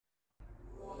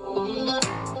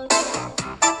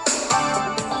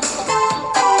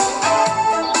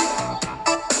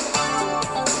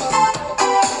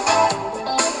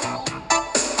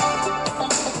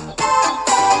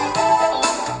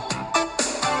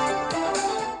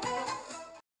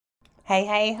Hey,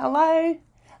 hey, hello,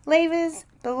 leavers,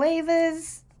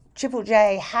 believers, Triple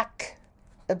J hack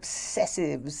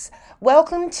obsessives.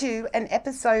 Welcome to an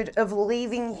episode of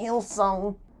Leaving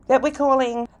Hillsong that we're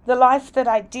calling The Life That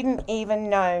I Didn't Even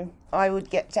Know I Would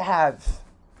Get to Have,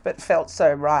 but Felt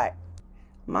So Right.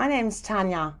 My name's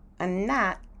Tanya, and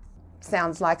that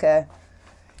sounds like a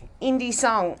indie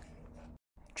song.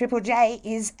 Triple J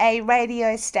is a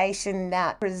radio station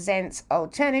that presents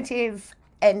alternative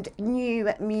and new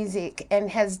music and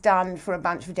has done for a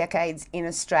bunch of decades in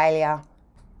Australia.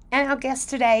 And our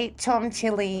guest today, Tom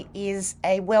Tilley, is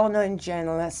a well-known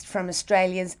journalist from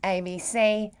Australia's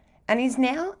ABC and is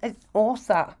now an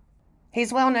author.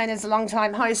 He's well known as a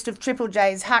long-time host of Triple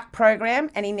J's Hack program,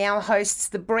 and he now hosts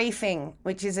The Briefing,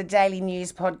 which is a daily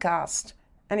news podcast,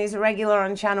 and he's a regular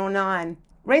on Channel 9.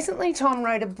 Recently, Tom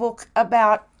wrote a book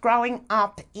about growing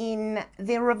up in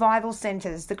the revival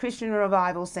centres, the Christian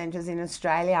revival centres in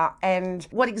Australia, and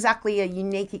what exactly a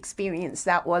unique experience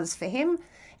that was for him.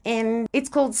 And it's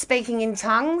called Speaking in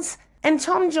Tongues. And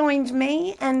Tom joined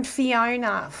me and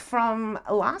Fiona from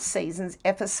last season's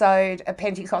episode, A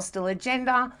Pentecostal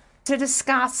Agenda, to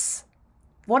discuss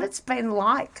what it's been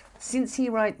like since he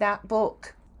wrote that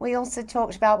book. We also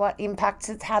talked about what impacts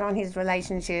it's had on his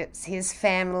relationships, his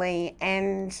family,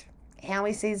 and how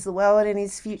he sees the world and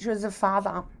his future as a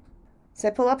father.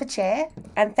 So pull up a chair,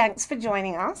 and thanks for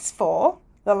joining us for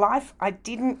The Life I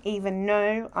Didn't Even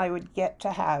Know I Would Get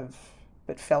to Have,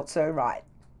 but Felt So Right,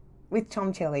 with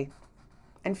Tom Tilley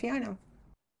and Fiona.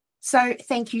 So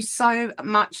thank you so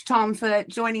much, Tom, for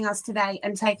joining us today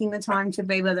and taking the time to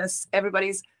be with us.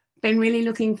 Everybody's been really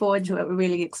looking forward to it. We're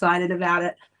really excited about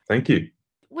it. Thank you.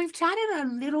 We've chatted a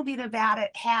little bit about it,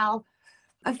 how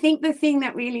I think the thing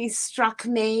that really struck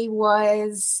me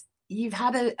was you've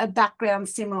had a background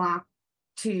similar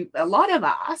to a lot of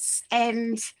us,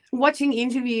 and watching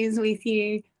interviews with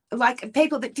you, like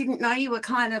people that didn't know you were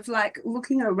kind of like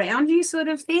looking around you sort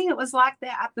of thing. It was like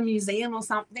they're at the museum or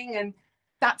something, and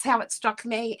that's how it struck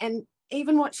me. And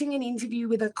even watching an interview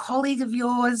with a colleague of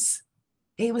yours,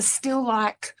 he was still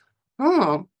like,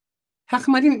 oh, how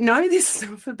come I didn't know this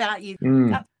stuff about you?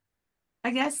 I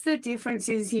guess the difference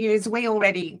is we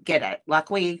already get it. Like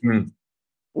we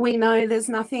know there's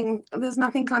nothing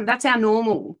that's our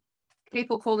normal.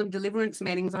 People call them deliverance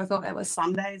meetings. I thought they were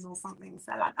Sundays or something.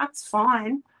 So like, that's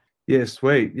fine. Yeah,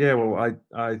 sweet. Yeah, well,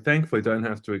 I thankfully don't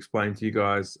have to explain to you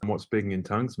guys what speaking in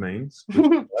tongues means.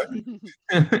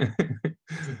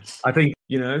 I think,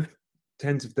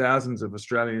 tens of thousands of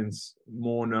Australians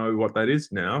more know what that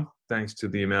is now, thanks to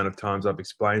the amount of times I've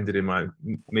explained it in my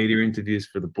media interviews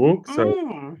for the book. So,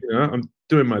 I'm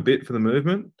doing my bit for the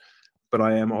movement, but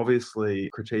I am obviously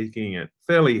critiquing it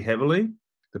fairly heavily,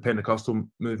 the Pentecostal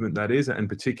movement that is, and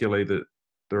particularly the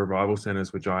revival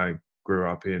centres, which I grew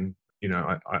up in.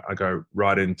 I go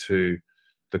right into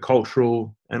the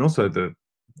cultural and also the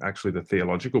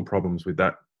theological problems with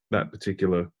that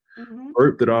particular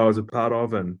group that I was a part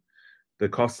of, and the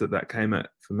cost that came at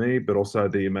for me, but also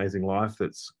the amazing life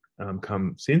that's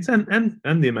come since, and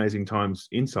the amazing times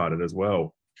inside it as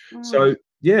well. So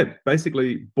yeah,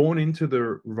 basically born into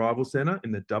the revival centre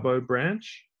in the Dubbo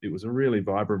branch. It was a really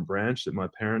vibrant branch that my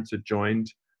parents had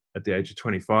joined at the age of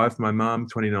 25. My mum,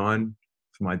 29,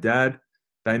 for my dad.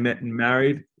 They met and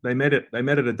married. They met at a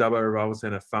Dubbo Revival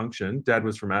Centre function. Dad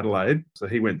was from Adelaide, so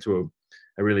he went to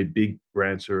a really big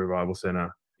branch of Revival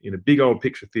Centre in a big old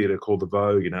picture theatre called the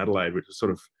Vogue in Adelaide, which is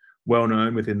sort of well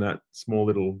known within that small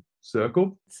little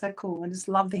circle. So cool. I just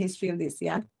love the history of this,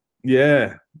 yeah?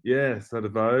 Yeah. So the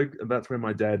Vogue, that's where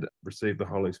my dad received the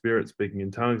Holy Spirit, speaking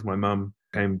in tongues. My mum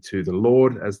came to the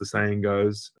Lord, as the saying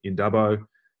goes, in Dubbo.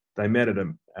 They met at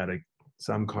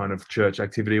some kind of church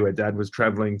activity where Dad was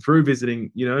traveling through,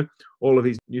 visiting, all of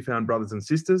his newfound brothers and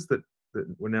sisters that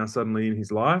were now suddenly in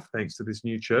his life, thanks to this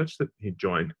new church that he'd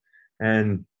joined.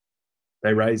 And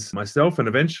they raised myself and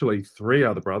eventually 3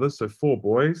 other brothers, so 4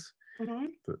 boys.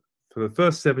 For the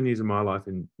first 7 years of my life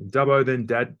in Dubbo. Then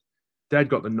Dad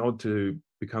got the nod to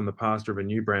become the pastor of a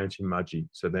new branch in Mudgee.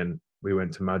 So then we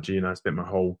went to Mudgee, and I spent my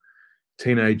whole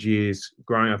teenage years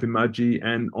growing up in Mudgee,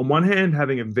 and on one hand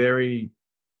having a very,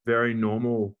 very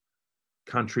normal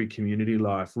country community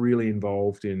life, really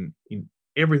involved in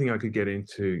everything I could get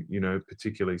into,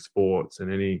 particularly sports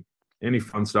and any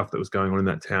fun stuff that was going on in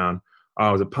that town. I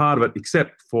was a part of it,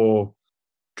 except for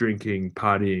drinking,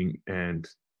 partying, and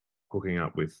hooking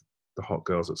up with the hot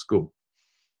girls at school.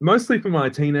 Mostly for my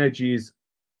teenage years,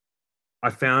 I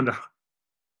found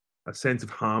a sense of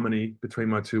harmony between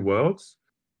my two worlds.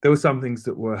 There were some things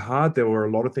that were hard. There were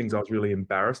a lot of things I was really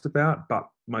embarrassed about, but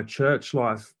my church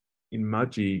life in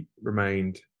Mudgee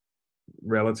remained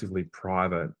relatively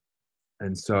private.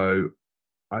 And so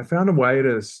I found a way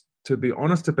to be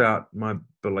honest about my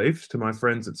beliefs to my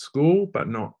friends at school, but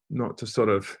not to sort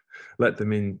of let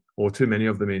them in, or too many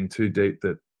of them in too deep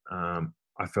that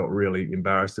I felt really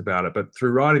embarrassed about it. But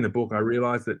through writing the book, I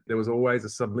realized that there was always a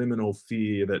subliminal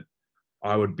fear that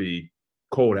I would be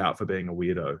called out for being a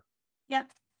weirdo. Yeah,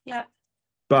 yeah.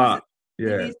 But it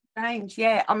is strange.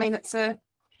 Yeah, I mean, it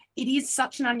is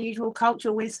such an unusual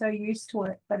culture. We're so used to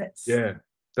it, but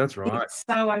that's right. It's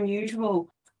so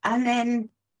unusual. And then,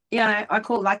 I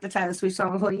call it like the Taylor Swift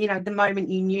song. The moment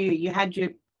you knew, you had your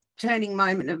turning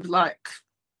moment of like,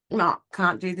 no,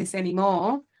 can't do this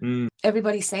anymore.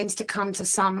 Everybody seems to come to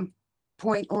some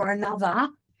point or another.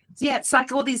 So, yeah, it's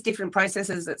like all these different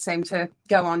processes that seem to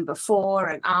go on before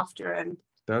and after, and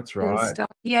that's right. And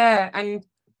stuff. Yeah, and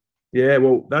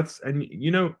well,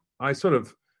 I sort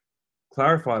of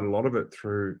clarified a lot of it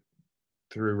through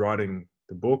writing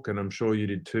the book, and I'm sure you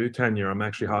did too, Tanya. I'm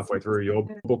actually halfway through your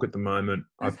book at the moment.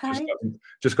 Okay. I've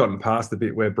just gotten past the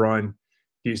bit where Brian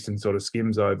Houston sort of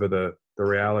skims over the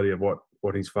reality of what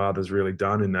his father's really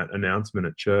done in that announcement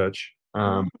at church.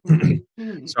 So,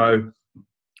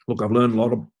 look, I've learned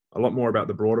a lot more about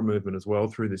the broader movement as well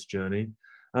through this journey.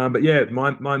 But yeah,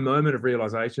 my moment of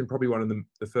realization, probably one of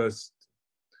the first.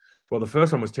 Well, the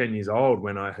first one was 10 years old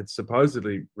when I had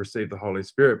supposedly received the Holy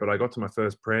Spirit, but I got to my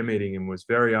first prayer meeting and was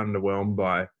very underwhelmed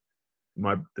by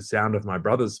the sound of my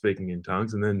brothers speaking in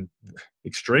tongues, and then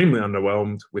extremely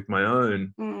underwhelmed with my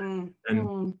own.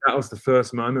 That was the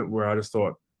first moment where I just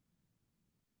thought,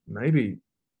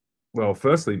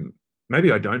 firstly,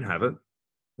 maybe I don't have it.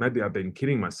 Maybe I've been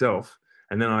kidding myself.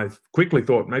 And then I quickly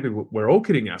thought, maybe we're all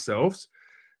kidding ourselves.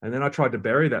 And then I tried to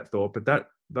bury that thought, but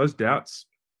those doubts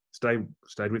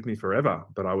stayed with me forever.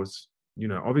 But I was,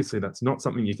 obviously that's not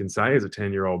something you can say as a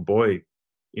 10-year-old boy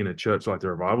in a church like the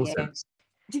Revival Centre.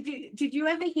 Did you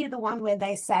ever hear the one where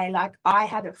they say, like, I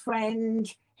had a friend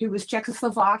who was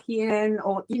Czechoslovakian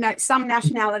or, some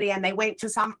nationality, and they went to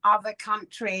some other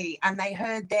country and they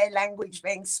heard their language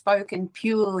being spoken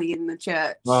purely in the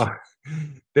church? Like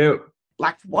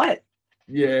what?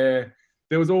 Yeah,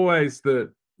 there was always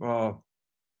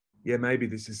maybe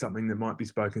this is something that might be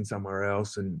spoken somewhere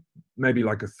else, and maybe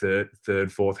like a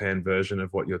third, fourth-hand version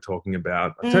of what you're talking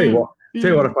about. I'll tell you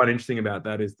what I find interesting about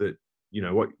that is that,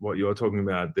 what you're talking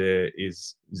about there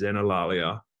is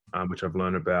xenolalia, which I've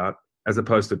learned about, as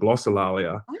opposed to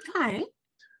glossolalia. Okay.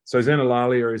 So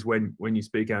xenolalia is when you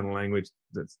speak out a language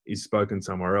that is spoken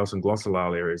somewhere else, and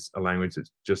glossolalia is a language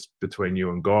that's just between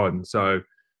you and God. And so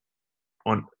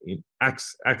in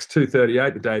Acts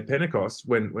 2:38, the day of Pentecost,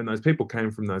 when those people came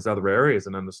from those other areas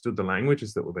and understood the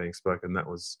languages that were being spoken, that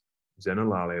was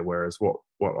xenolalia, whereas what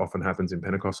often happens in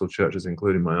Pentecostal churches,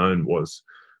 including my own, was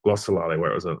glossolalia,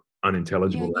 where it was an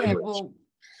unintelligible language. Well,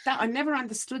 I never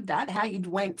understood that, how you'd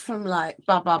went from like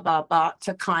blah, blah, blah, blah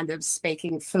to kind of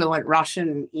speaking fluent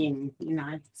Russian in,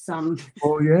 some...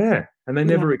 Oh, yeah. And they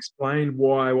never explained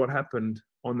why what happened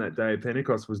on that day of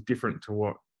Pentecost was different to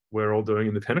what we're all doing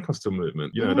in the Pentecostal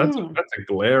movement. That's a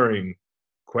glaring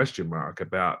question mark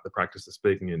about the practice of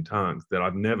speaking in tongues that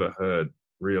I've never heard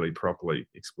really properly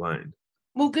explained.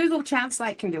 Well, Google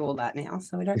Translate can do all that now,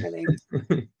 so we don't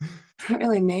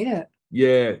really need it.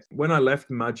 Yeah, when I left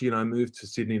Mudgee and I moved to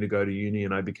Sydney to go to uni,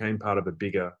 and I became part of a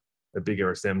bigger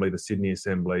assembly, the Sydney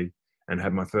Assembly, and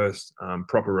had my first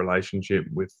proper relationship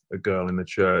with a girl in the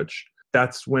church.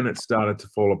 That's when it started to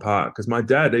fall apart, because my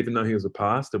dad, even though he was a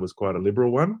pastor, was quite a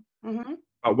liberal one. Mm-hmm.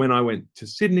 But when I went to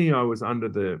Sydney, I was under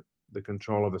the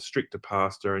control of a stricter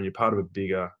pastor, and you're part of a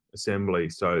bigger assembly,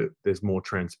 so there's more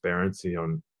transparency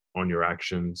on your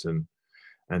actions and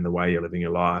the way you're living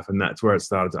your life. And that's where it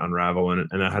started to unravel.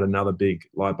 And I had another big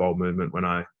light bulb movement when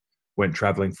I went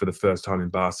traveling for the first time in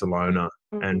Barcelona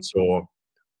and saw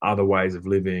other ways of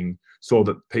living, saw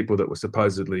that people that were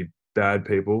supposedly bad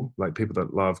people, like people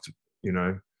that loved,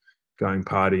 going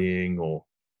partying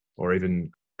or even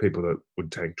people that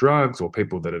would take drugs, or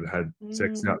people that had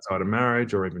sex outside of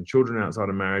marriage, or even children outside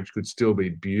of marriage, could still be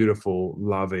beautiful,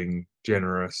 loving,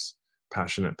 generous,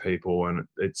 passionate people. And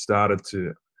it started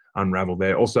to unravel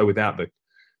there. Also, without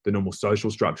the normal social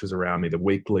structures around me, the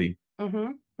weekly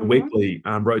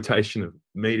rotation of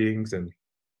meetings and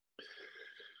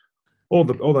all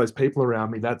those people around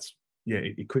me,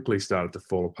 it quickly started to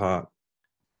fall apart.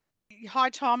 Hi,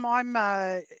 Tom. I'm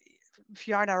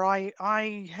Fiona.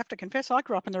 I have to confess, I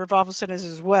grew up in the revival centres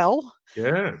as well.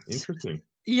 Yeah, interesting.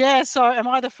 Yeah, so am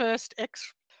I the first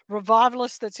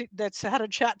ex-revivalist that's had a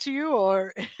chat to you,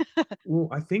 or? Well,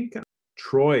 I think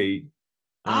Troy.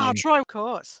 Troy, of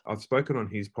course. I've spoken on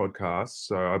his podcast,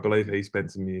 so I believe he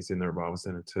spent some years in the revival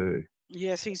centre too.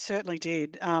 Yes, he certainly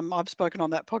did. I've spoken on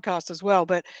that podcast as well.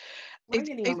 But We're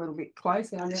getting a little bit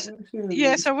closer.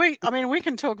 Yeah, so we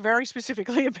can talk very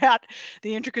specifically about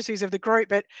the intricacies of the group,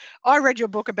 but I read your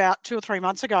book about 2 or 3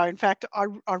 months ago. In fact, I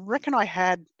reckon I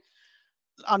had,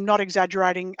 I'm not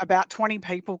exaggerating, about 20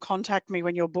 people contact me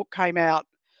when your book came out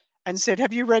and said,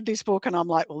 have you read this book? And I'm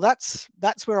like, well, that's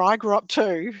where I grew up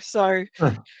too. So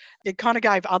it kind of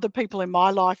gave other people in my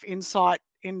life insight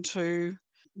into,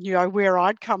 where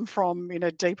I'd come from in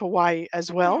a deeper way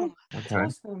as well. Okay.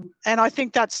 Awesome. And I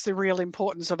think that's the real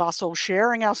importance of us all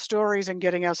sharing our stories and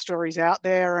getting our stories out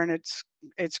there. And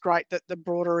it's great that the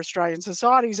broader Australian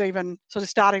society is even sort of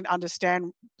starting to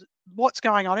understand what's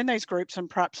going on in these groups and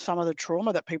perhaps some of the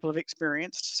trauma that people have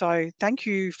experienced. So thank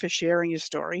you for sharing your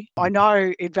story. I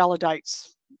know it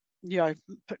validates,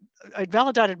 it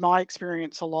validated my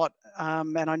experience a lot,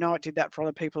 and I know it did that for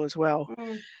other people as well.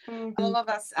 All of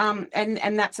us,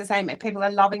 and that's the same. People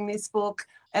are loving this book.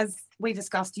 As we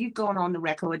discussed, you've gone on the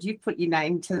record, you've put your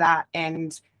name to that,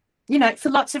 and for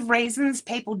lots of reasons,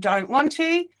 people don't want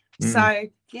to. So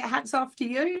yeah, hats off to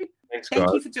you. Thanks, Thank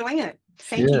guys. you for doing it.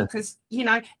 Thank you, because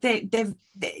the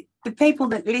people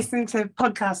that listen to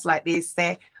podcasts like this,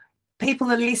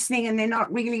 people are listening and they're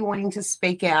not really wanting to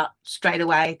speak out straight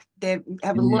away. They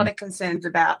have a lot of concerns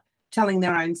about telling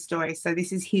their own story. So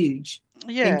this is huge.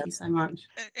 Yeah. Thank you so much.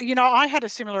 I had a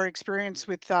similar experience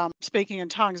with speaking in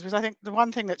tongues, because I think the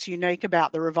one thing that's unique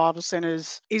about the revival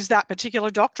centres is that particular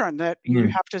doctrine that you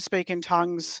have to speak in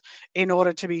tongues in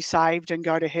order to be saved and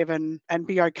go to heaven and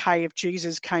be okay if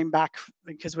Jesus came back,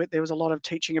 because there was a lot of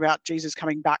teaching about Jesus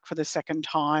coming back for the second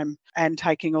time and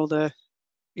taking all the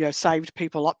saved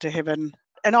people up to heaven.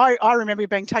 And I remember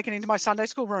being taken into my Sunday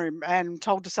school room and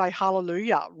told to say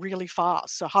hallelujah really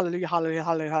fast. So hallelujah, hallelujah,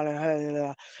 hallelujah,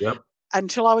 hallelujah. Yep.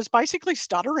 Until I was basically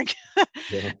stuttering.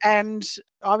 Yeah. And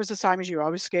I was the same as you. I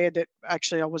was scared that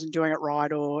actually I wasn't doing it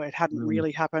right, or it hadn't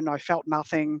really happened. I felt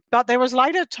nothing. But there was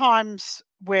later times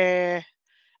where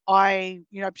I,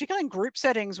 particularly in group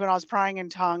settings when I was praying in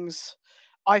tongues,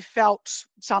 I felt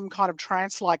some kind of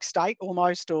trance-like state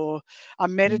almost, or a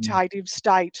meditative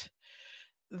state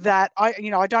that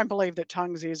I don't believe that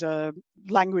tongues is a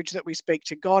language that we speak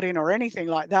to God in or anything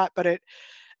like that. But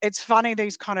it's funny,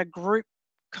 these kind of group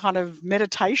kind of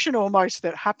meditation almost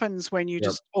that happens when you're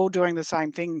just all doing the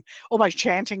same thing, almost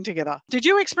chanting together. Did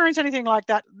you experience anything like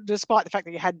that, despite the fact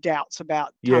that you had doubts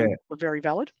about tongues were very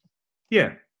valid?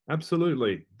 Yeah,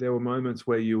 absolutely. There were moments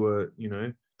where you were,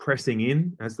 pressing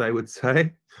in, as they would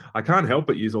say. I can't help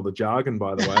but use all the jargon,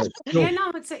 by the way. Yeah,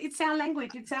 no, it's our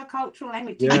language. It's our cultural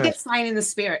language. Yeah. You get slain in the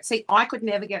spirit. See, I could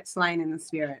never get slain in the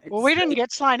spirit. Well, we didn't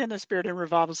get slain in the spirit in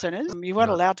revival centres. You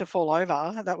weren't allowed to fall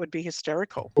over. That would be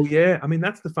hysterical. Well, yeah, I mean,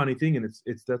 that's the funny thing, and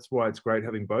that's why it's great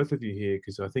having both of you here,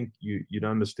 because I think you'd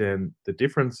understand the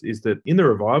difference is that in the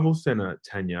revival centre,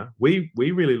 Tanya, we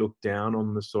really look down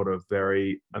on the sort of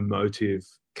very emotive,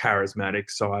 charismatic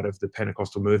side of the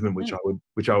Pentecostal movement, which I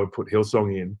would put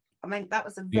Hillsong in. I mean, that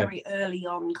was a very early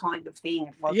on kind of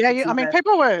thing.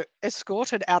 People were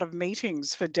escorted out of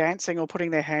meetings for dancing or putting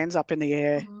their hands up in the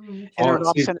air in a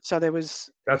revival centre. So there was...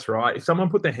 That's right. If someone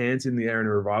put their hands in the air in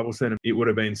a revival centre, it would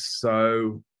have been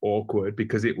so awkward,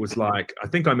 because it was like, I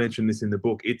think I mentioned this in the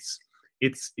book, it's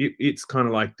kind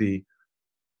of like the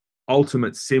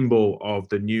ultimate symbol of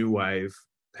the new wave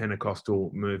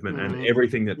Pentecostal movement and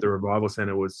everything that the revival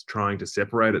centre was trying to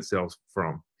separate itself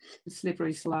from. The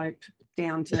slippery slope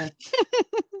down to...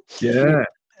 Yeah.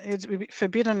 It's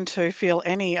forbidden to feel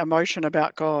any emotion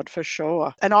about God, for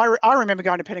sure. And I remember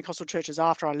going to Pentecostal churches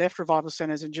after I left revival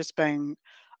centres and just being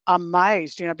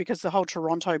amazed, because the whole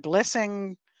Toronto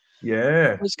blessing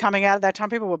was coming out at that time.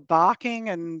 People were barking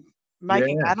and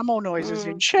making animal noises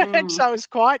in church. So it was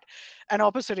quite an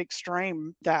opposite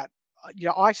extreme that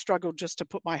I struggled just to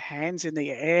put my hands in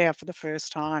the air for the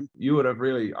first time. You would have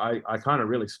really, I kind of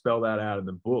really spell that out in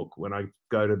the book when I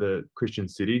go to the Christian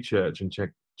City Church and check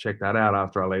that out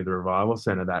after I leave the revival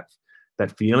centre,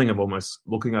 that feeling of almost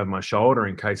looking over my shoulder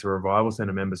in case a revival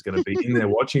centre member's going to be in there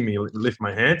watching me lift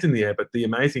my hands in the air, but the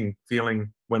amazing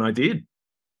feeling when I did.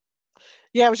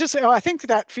 Yeah, it was just, I think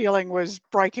that feeling was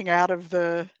breaking out of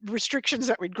the restrictions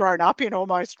that we'd grown up in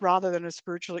almost, rather than a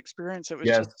spiritual experience. It was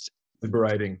just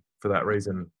liberating for that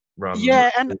reason.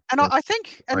 And I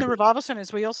think in the revival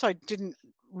centres, we also didn't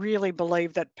really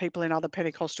believe that people in other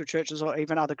Pentecostal churches or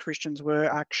even other Christians were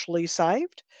actually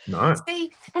saved. No.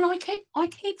 See, and I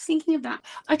keep thinking of that.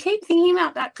 I keep thinking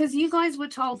about that because you guys were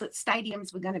told that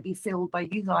stadiums were going to be filled by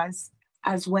you guys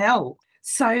as well.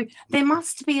 So there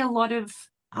must be a lot of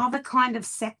other kind of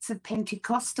sects of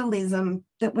Pentecostalism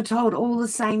that were told all the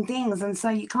same things. And so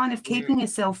you're kind of keeping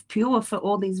yourself pure for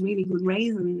all these really good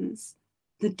reasons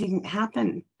that didn't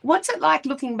happen. What's it like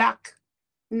looking back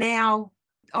now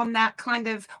on that kind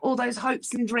of all those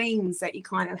hopes and dreams that you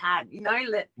kind of had, you know?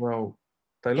 Well,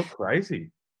 they look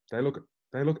crazy. They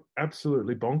look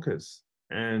absolutely bonkers.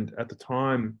 And at the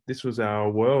time, this was our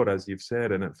world, as you've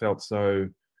said, and it felt so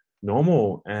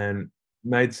normal and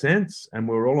made sense. And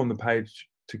we were all on the page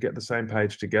to get the same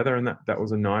page together, and that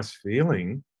was a nice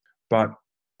feeling. But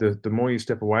the more you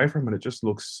step away from it, it just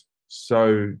looks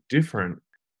so different.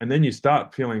 And then you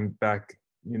start peeling back,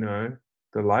 you know,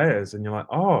 the layers, and you're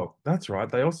like, oh, that's right.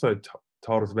 They also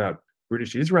told us about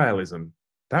British Israelism.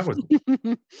 That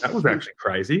was actually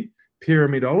crazy.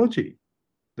 Pyramidology.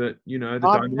 That, you know,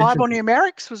 the Bible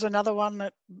numerics was another one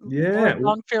that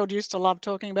Longfield used to love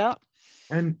talking about.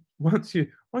 And once you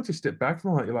step back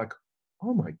from it, you're like,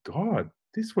 oh my God,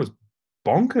 this was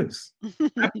bonkers.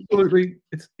 Absolutely,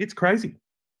 it's crazy.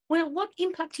 Well, what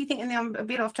impact do you think, and I'm a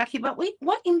bit off track here, but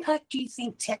what impact do you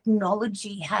think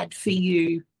technology had for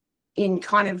you in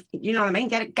kind of, you know what I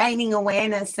mean, gaining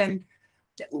awareness? And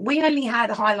we only had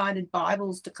highlighted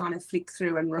Bibles to kind of flick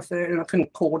through and refer to a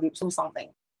concordance or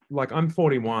something. Like, I'm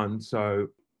 41, so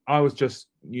I was just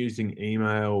using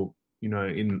email, you know,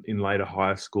 in later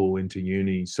high school into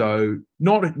uni. So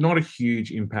not a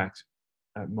huge impact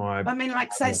at my... I mean,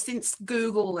 like, say, since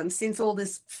Google and since all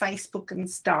this Facebook and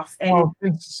stuff. And well,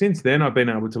 since then, I've been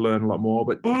able to learn a lot more,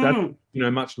 but that's, you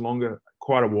know, much longer,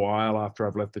 quite a while after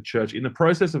I've left the church. In the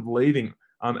process of leaving,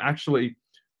 actually,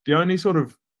 the only sort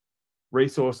of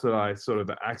resource that I sort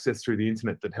of accessed through the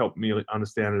internet that helped me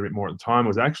understand it a bit more at the time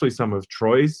was actually some of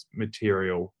Troy's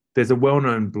material. There's a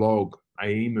well-known blog,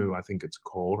 AEMU, I think it's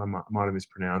called. I might have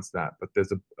mispronounced that, but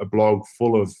there's a blog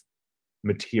full of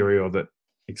material that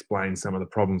explains some of the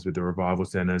problems with the revival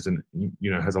centers, and,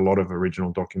 you know, has a lot of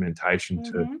original documentation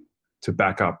to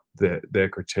back up their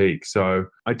critique. So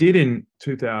I did in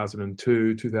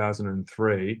 2002,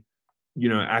 2003, you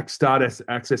know, start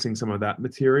accessing some of that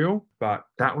material, but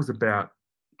that was about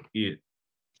it.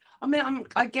 I mean,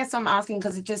 I guess I'm asking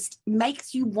because it just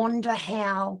makes you wonder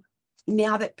how,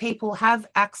 now that people have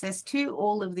access to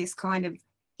all of this kind of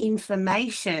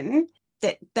information,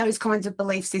 that those kinds of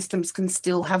belief systems can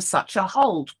still have such a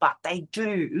hold, but they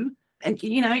do. And,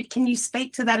 you know, can you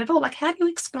speak to that at all? Like, how do you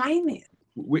explain it?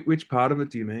 Which part of it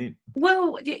do you mean?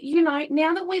 Well, you know,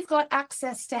 now that we've got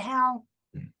access to how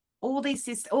all this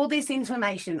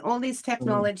information, all this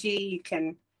technology, you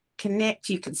can connect,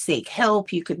 you could seek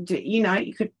help, you could do, you know,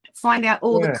 you could find out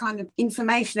all the kind of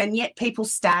information, and yet people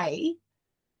stay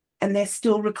and they're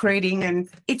still recruiting and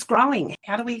it's growing.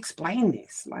 How do we explain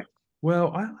this? Like,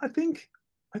 well, I think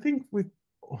with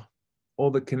all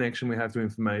the connection we have to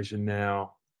information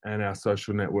now and our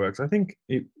social networks, I think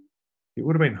it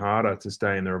would have been harder to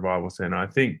stay in the revival center. I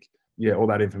think, all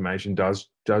that information does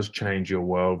change your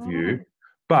worldview.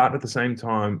 But at the same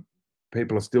time,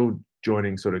 people are still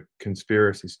joining sort of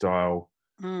conspiracy style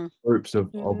groups of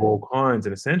all kinds.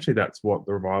 And essentially that's what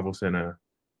the revival center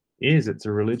is. It's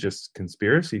a religious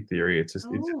conspiracy theory. It's a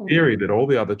theory that all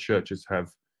the other churches have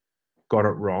got it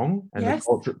wrong. And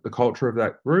the culture of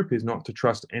that group is not to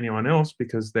trust anyone else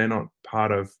because they're not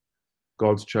part of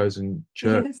God's chosen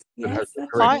church.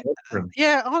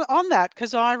 On that,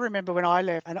 because I remember when I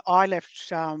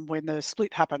left, when the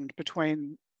split happened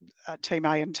between Team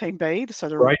A and Team B. So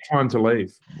great time to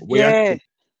leave.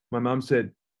 My mum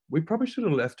said, we probably should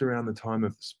have left around the time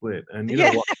of the split. And you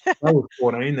know what? I was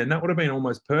 14 then. That would have been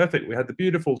almost perfect. We had the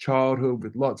beautiful childhood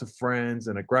with lots of friends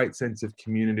and a great sense of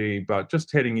community, but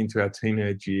just heading into our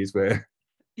teenage years where...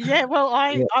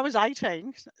 I was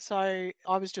 18, so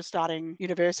I was just starting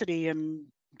university and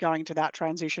going to that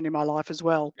transition in my life as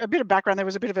well. A bit of background, there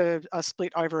was a bit of a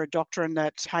split over a doctrine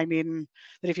that came in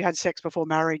that if you had sex before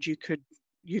marriage,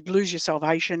 you'd lose your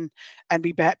salvation and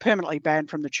be permanently banned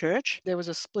from the church. There was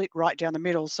a split right down the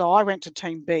middle. So I went to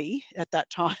Team B at that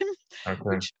time,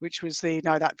 which was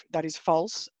that is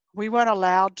false. We weren't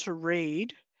allowed to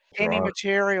read any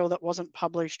material that wasn't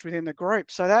published within the group.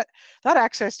 So that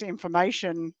access to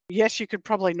information, yes, you could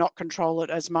probably not control it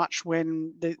as much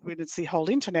when it's the whole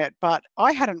internet, but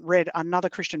I hadn't read another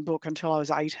Christian book until I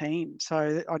was 18.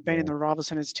 So I'd been in the revival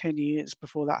centers 10 years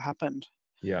before that happened.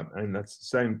 Yeah, and that's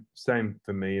the same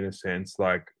for me in a sense.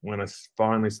 Like when I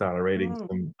finally started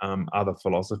reading some other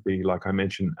philosophy, like I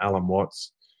mentioned Alan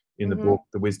Watts in the book,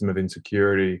 The Wisdom of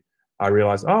Insecurity, I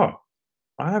realized, I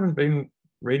haven't been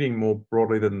reading more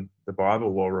broadly than the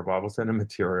Bible or revival center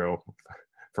material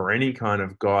for any kind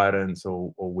of guidance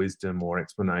or wisdom or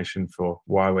explanation for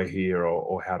why we're here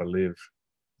or how to live.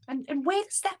 And where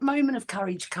does that moment of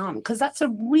courage come? Because that's a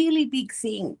really big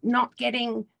thing, not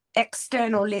getting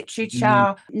external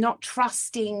literature, not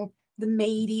trusting the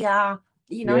media,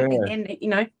 you know, Yeah. and you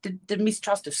know, the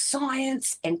mistrust of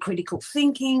science and critical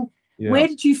thinking. Yeah. Where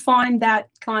did you find that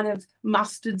kind of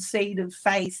mustard seed of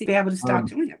faith to be able to start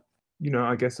doing it? You know,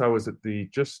 I guess I was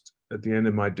just at the end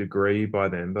of my degree by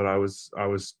then, but I was,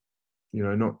 you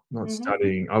know, not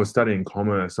studying. I was studying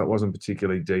commerce. So I wasn't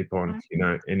particularly deep on, you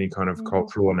know, any kind of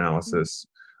cultural analysis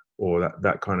or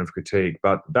that kind of critique.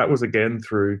 But that was again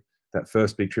through that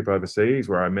first big trip overseas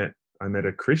where I met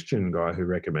a Christian guy who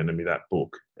recommended me that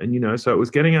book. And, you know, so it was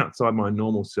getting outside my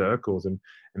normal circles and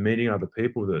meeting other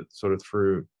people that sort of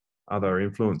threw other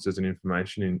influences and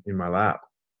information in my lap.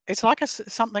 It's like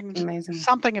something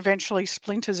eventually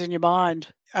splinters in your mind.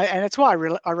 And it's why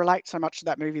I relate so much to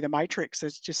that movie, The Matrix.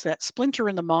 It's just that splinter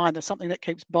in the mind. There's something that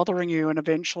keeps bothering you, and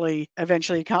eventually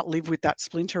you can't live with that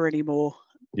splinter anymore.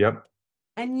 Yep.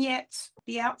 And yet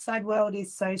the outside world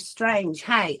is so strange.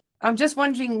 Hey, I'm just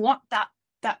wondering what that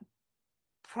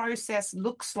process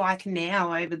looks like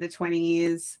now over the 20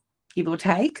 years, give or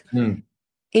take,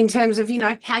 in terms of, you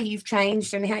know, how you've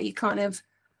changed and how you kind of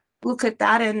look at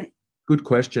that. And good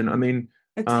question. I mean,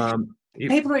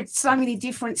 people are at so many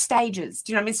different stages.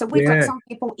 Do you know what I mean? So we've got some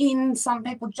people in, some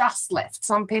people just left,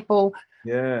 some people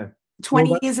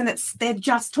 20 years and they're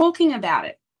just talking about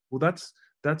it. Well,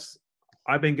 that's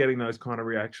I've been getting those kind of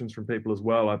reactions from people as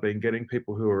well. I've been getting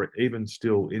people who are even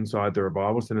still inside the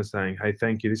revival center saying, hey,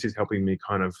 thank you. This is helping me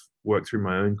kind of work through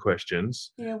my own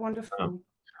questions. Yeah, wonderful.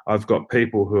 I've got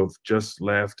people who have just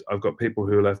left. I've got people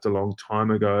who left a long time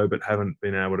ago but haven't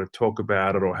been able to talk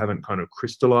about it or haven't kind of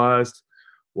crystallized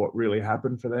what really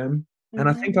happened for them. And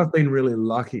I think I've been really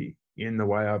lucky in the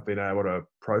way I've been able to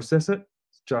process it.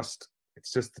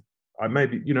 It's just I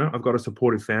maybe, you know, I've got a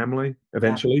supportive family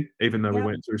eventually, even though we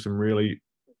went through some really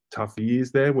tough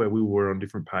years there where we were on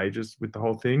different pages with the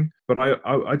whole thing. But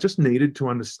I just needed to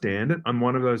understand it. I'm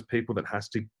one of those people that has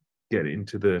to get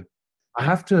into I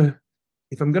have to,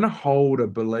 if I'm going to hold a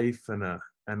belief and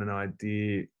an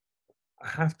idea, I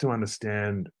have to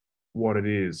understand what it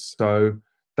is. So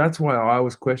that's why I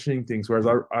was questioning things. Whereas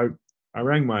I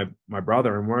rang my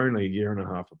brother, and we're only a year and a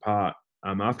half apart.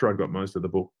 After I got most of the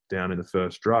book down in the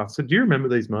first draft, so do you remember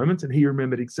these moments? And he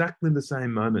remembered exactly the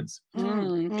same moments.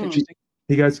 Interesting.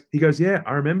 He goes, yeah,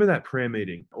 I remember that prayer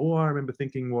meeting. All I remember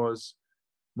thinking was,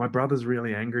 my brother's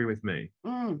really angry with me.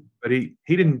 But he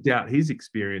didn't doubt his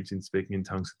experience in speaking in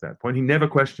tongues at that point. He never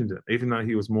questioned it, even though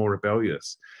he was more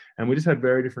rebellious. And we just had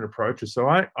very different approaches. So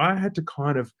I had to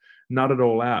kind of nut it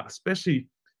all out, especially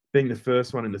being the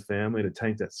first one in the family to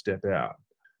take that step out.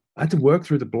 I had to work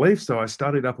through the beliefs. So I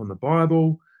studied up on the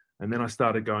Bible, and then I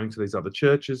started going to these other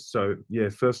churches. So yeah,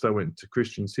 first I went to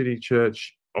Christian City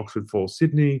Church, Oxford Falls,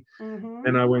 Sydney.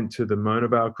 And I went to the Mona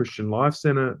Vale Christian Life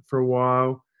Centre for a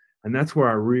while. And that's where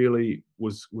I really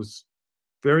was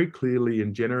very clearly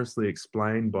and generously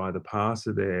explained by the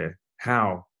pastor there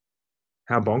how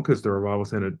bonkers the revival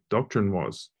centre doctrine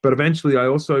was. But eventually I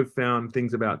also found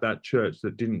things about that church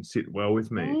that didn't sit well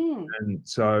with me. And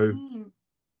so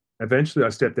eventually I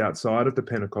stepped outside of the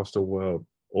Pentecostal world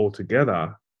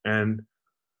altogether. And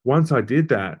once I did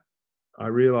that, I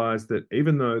realized that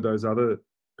even though those other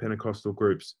Pentecostal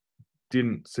groups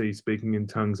didn't see speaking in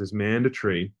tongues as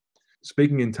mandatory,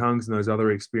 speaking in tongues and those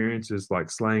other experiences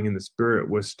like slaying in the spirit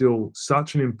were still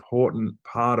such an important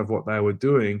part of what they were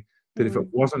doing that if it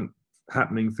wasn't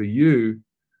happening for you,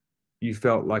 you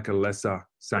felt like a lesser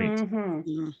saint.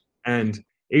 And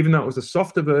even though it was a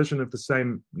softer version of the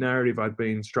same narrative I'd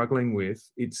been struggling with,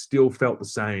 it still felt the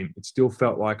same. It still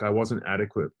felt like I wasn't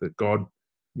adequate, that God,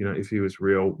 you know, if he was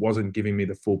real, wasn't giving me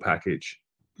the full package.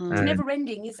 It's never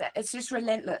ending, is it? It's just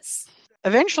relentless.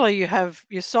 Eventually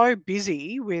you're so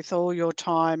busy with all your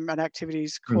time and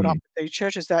activities caught up with these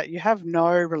churches that you have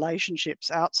no relationships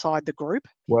outside the group.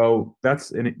 Well,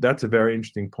 that's a very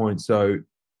interesting point. So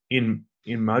in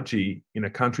Mudgee, in a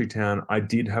country town, I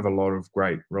did have a lot of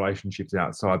great relationships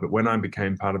outside. But when I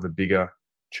became part of a bigger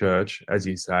church, as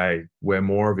you say, where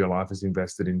more of your life is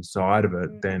invested inside of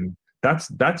it, then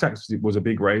that's actually was a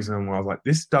big reason why I was like,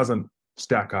 this doesn't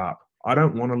stack up. I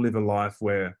don't want to live a life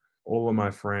where all of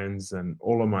my friends and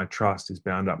all of my trust is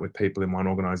bound up with people in one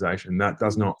organization. That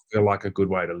does not feel like a good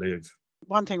way to live.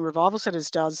 One thing Revival Centres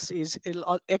does is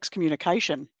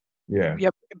excommunication. Yeah.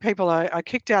 People are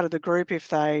kicked out of the group if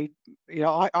they, you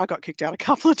know, I got kicked out a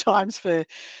couple of times for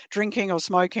drinking or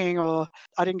smoking, or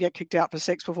I didn't get kicked out for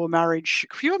sex before marriage.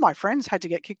 A few of my friends had to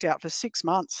get kicked out for 6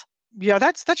 months. Yeah,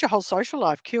 that's your whole social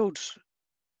life killed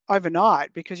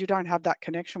overnight because you don't have that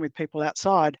connection with people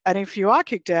outside. And if you are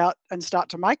kicked out and start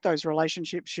to make those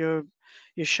relationships, you're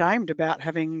shamed about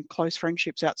having close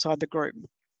friendships outside the group.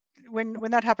 When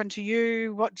that happened to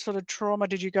you, what sort of trauma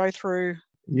did you go through?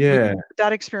 Yeah. With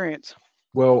that experience?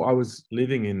 Well, I was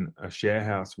living in a share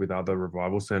house with other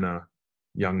revival centre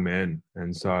young men.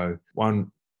 And so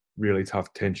one really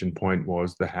tough tension point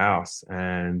was the house.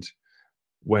 And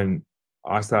when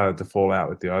I started to fall out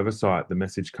with the oversight, the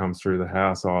message comes through the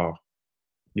house, "Oh,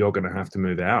 you're going to have to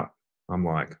move out." I'm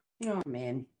like, Oh,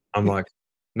 man.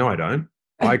 no, I don't.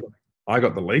 I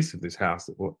got the lease of this house,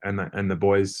 and the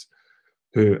boys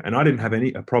and I didn't have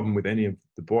a problem with any of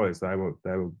the boys. They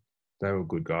were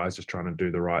good guys, just trying to do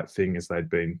the right thing as they'd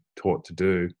been taught to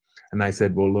do. And they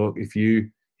said, "Well, look, if you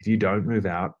don't move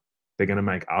out, they're going to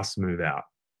make us move out."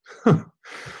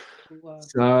 Wow.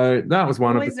 So that was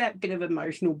one always that bit of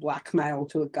emotional blackmail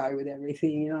to go with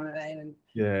everything, you know what I mean? And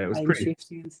yeah, it was pretty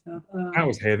shifty and stuff. that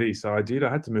was heavy. So I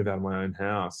had to move out of my own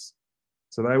house.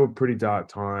 So they were pretty dark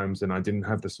times, and I didn't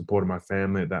have the support of my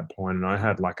family at that point. And I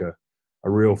had like a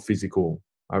real physical,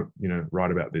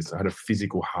 right about this. I had a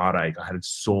physical heartache. I had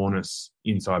soreness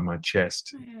inside my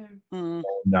chest. Yeah.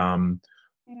 And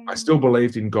I still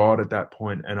believed in God at that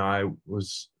point, and I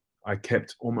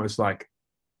kept almost like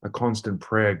a constant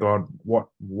prayer. God,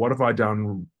 what have I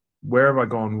done? Where have I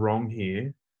gone wrong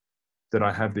here that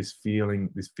I have this feeling,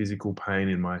 this physical pain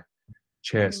in my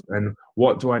chest? And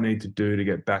what do I need to do to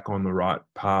get back on the right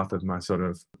path of my sort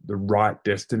of the right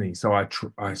destiny? So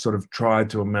I sort of tried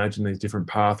to imagine these different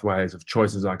pathways of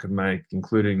choices I could make,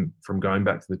 including from going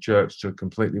back to the church to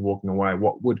completely walking away.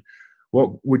 What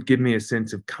would give me a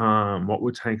sense of calm? What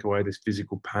would take away this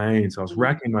physical pain? So I was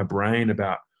racking my brain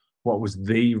about what was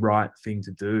the right thing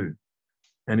to do.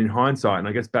 And in hindsight, and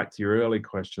I guess back to your early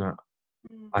question,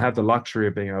 I have the luxury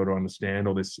of being able to understand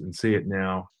all this and see it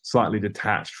now slightly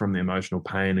detached from the emotional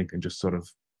pain, and can just sort of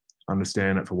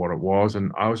understand it for what it was.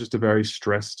 And I was just a very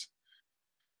stressed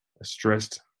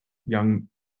young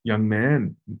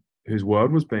man whose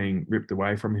world was being ripped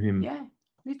away from him. Yeah,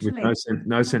 with literally.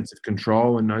 no sense of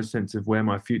control and no sense of where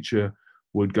my future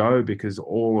would go, because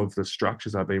all of the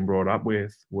structures I've been brought up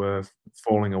with were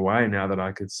falling away now that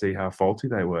I could see how faulty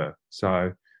they were.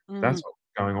 So that's what's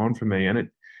going on for me. And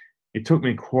it took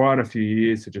me quite a few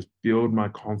years to just build my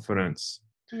confidence,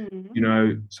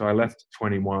 so I left at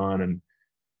 21, and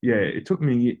it took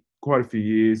me quite a few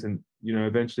years. And,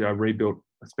 eventually I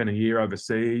spent a year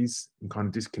overseas and kind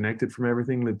of disconnected from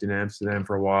everything, lived in Amsterdam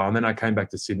for a while. And then I came back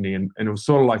to Sydney, and it was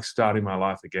sort of like starting my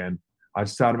life again. I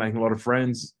started making a lot of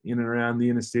friends in and around the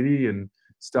inner city, and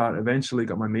eventually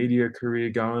got my media career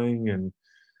going, and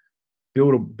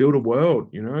build a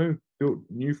world, built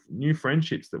new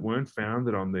friendships that weren't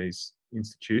founded on these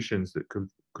institutions that could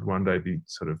one day be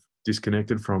sort of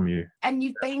disconnected from you. And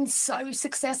you've been so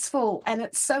successful, and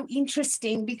it's so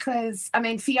interesting because, I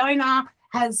mean, Fiona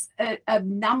has a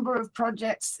number of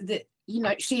projects that,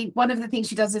 one of the things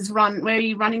she does is run. Where are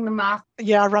you running the mark?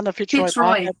 Yeah, I run the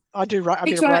Fitzroy. I do a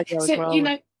bit of radio as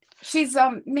well. She's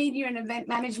media and event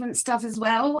management stuff as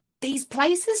well. These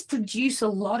places produce a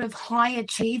lot of high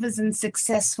achievers and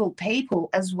successful people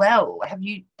as well. Have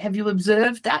you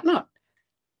observed that? Not?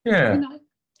 Yeah.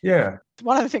 Yeah.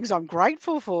 One of the things I'm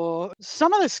grateful for,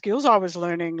 some of the skills I was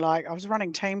learning, like I was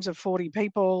running teams of 40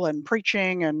 people and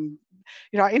preaching, and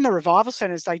in the revival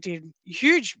centres, they did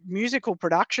huge musical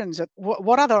productions.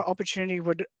 What other opportunity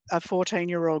would a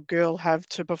 14-year-old girl have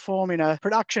to perform in a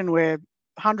production where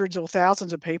hundreds or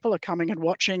thousands of people are coming and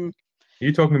watching? Are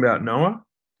you talking about Noah?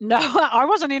 No, I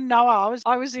wasn't in Noah.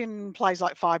 I was in plays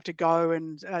like Five to Go,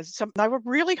 and they were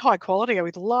really high quality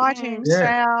with lighting,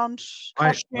 sound,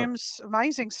 costumes,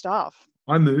 amazing stuff.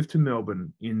 I moved to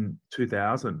Melbourne in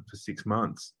 2000 for 6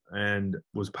 months and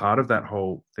was part of that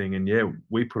whole thing. And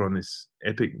we put on this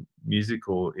epic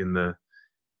musical in the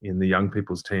young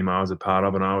people's team I was a part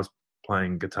of, and I was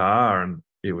playing guitar, and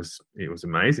it was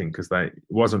amazing because it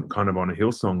wasn't kind of on a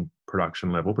Hillsong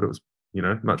production level, but it was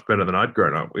much better than I'd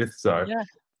grown up with. So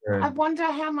I wonder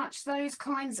how much those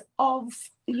kinds of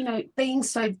being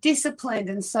so disciplined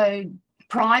and so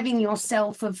depriving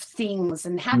yourself of things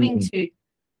and having to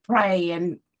pray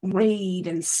and read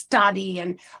and study,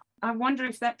 and I wonder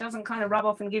if that doesn't kind of rub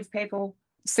off and give people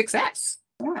success.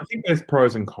 I think there's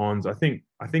pros and cons. I think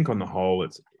on the whole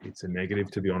it's a negative,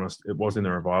 to be honest. It was in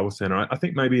the revival center. I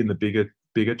think maybe in the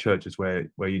bigger churches where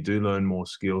you do learn more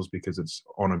skills because it's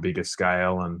on a bigger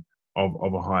scale and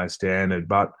of a higher standard,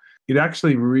 but it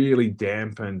actually really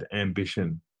dampened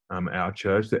ambition. Our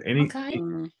church, that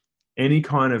any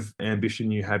kind of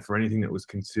ambition you had for anything that was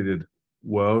considered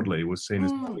worldly was seen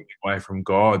as pulling away from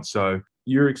God. So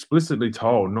you're explicitly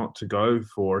told not to go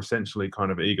for essentially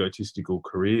kind of egotistical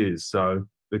careers. So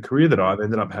the career that I've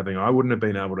ended up having, I wouldn't have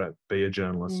been able to be a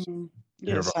journalist in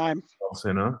a same.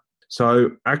 center.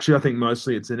 So actually, I think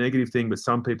mostly it's a negative thing, but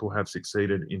some people have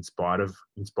succeeded in spite of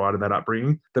that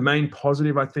upbringing. The main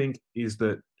positive, I think, is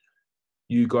that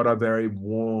you got a very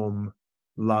warm,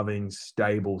 loving,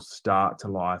 stable start to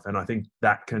life, and I think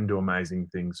that can do amazing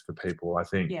things for people. I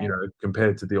think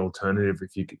compared to the alternative,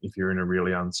 if you're in a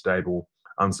really unstable,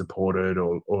 unsupported,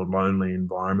 or lonely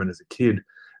environment as a kid,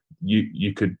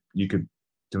 you could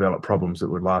develop problems that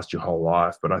would last your whole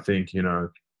life. But I think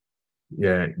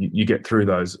you get through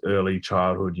those early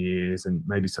childhood years and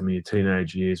maybe some of your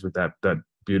teenage years with that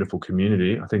beautiful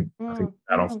community. I think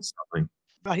that offers something.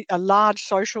 A large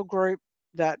social group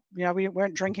that, we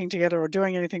weren't drinking together or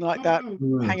doing anything like that,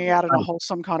 hanging out in a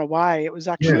wholesome kind of way. It was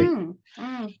actually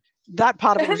that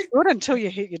part of it was good until you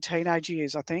hit your teenage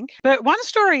years, I think. But one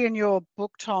story in your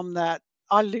book, Tom, that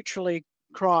I literally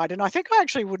cried, and I think I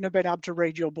actually wouldn't have been able to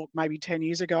read your book maybe 10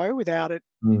 years ago without it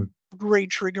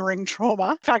re-triggering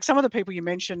trauma. In fact, some of the people you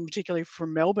mentioned, particularly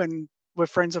from Melbourne, were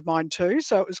friends of mine too,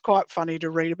 so it was quite funny to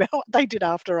read about what they did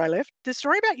after I left. The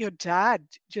story about your dad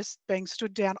just being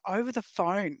stood down over the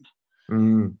phone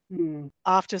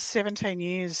after 17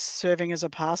 years serving as a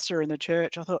pastor in the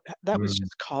church. I thought that was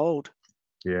just cold.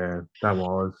 Yeah, that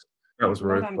was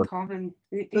not uncommon.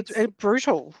 It's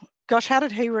brutal. Gosh, how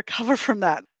did he recover from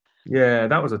that? Yeah,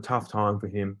 that was a tough time for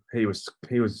him. He was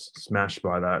smashed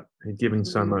by that. He'd given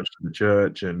so much to the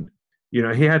church, and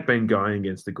he had been going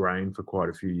against the grain for quite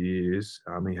a few years.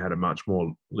 He had a much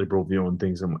more liberal view on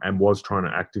things and was trying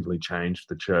to actively change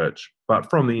the church, but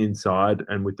from the inside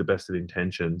and with the best of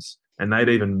intentions. And they'd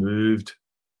even moved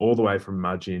all the way from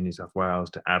Mudgee in New South Wales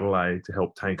to Adelaide to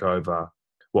help take over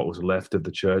what was left of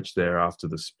the church there after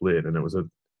the split. And it was a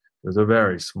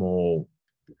very small.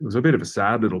 It was a bit of a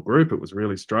sad little group. It was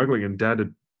really struggling, and Dad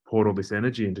had poured all this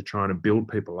energy into trying to build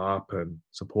people up and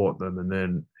support them, and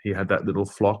then he had that little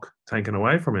flock taken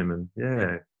away from him, and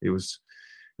it was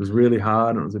really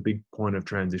hard, and it was a big point of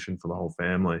transition for the whole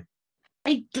family.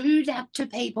 They do that to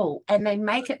people, and they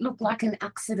make it look like an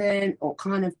accident or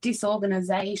kind of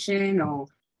disorganisation or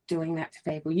doing that to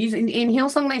people. Usually in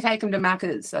Hillsong, they take them to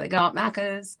Macca's, so they go up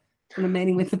Macca's in a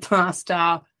meeting with the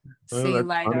pastor. See you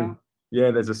later. Funny. Yeah,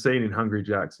 there's a scene in Hungry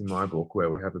Jack's in my book where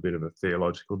we have a bit of a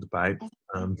theological debate.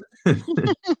 A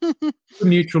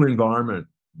neutral environment,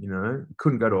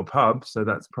 couldn't go to a pub, so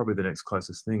that's probably the next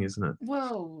closest thing, isn't it?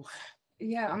 Well,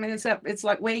 yeah, I mean, it's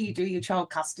like where you do your child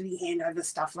custody handover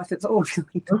stuff, like it's all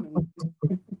really cool.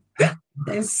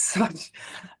 There's such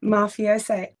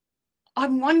mafioso.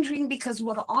 I'm wondering, because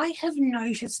what I have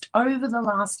noticed over the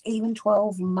last even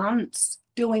 12 months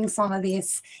doing some of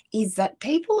this is that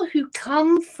people who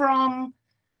come from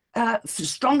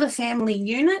stronger family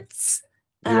units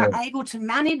are able to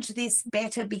manage this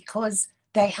better because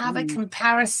they have a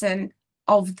comparison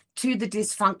to the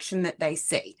dysfunction that they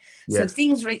see. So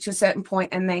things reach a certain point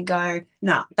and they go,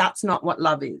 no, that's not what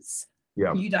love is.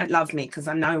 Yeah. You don't love me because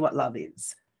I know what love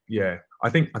is. Yeah, I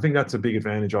think that's a big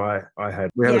advantage I had.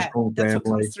 We had a strong family. That's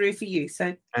what comes through for you.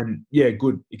 So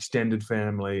good extended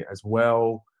family as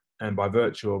well. And by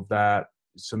virtue of that,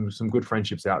 some good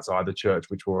friendships outside the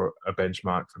church, which were a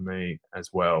benchmark for me as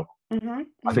well.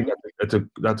 I think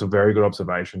that's a very good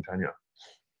observation, Tanya.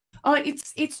 Oh,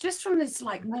 it's just from this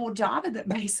like raw data that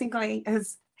basically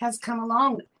has come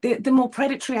along. The more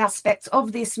predatory aspects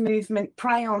of this movement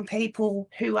prey on people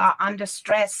who are under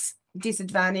stress,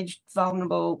 disadvantaged,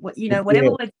 vulnerable, whatever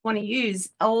word you want to use,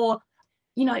 or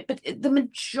but the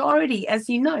majority, as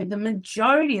you know, the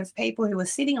majority of people who are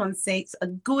sitting on seats are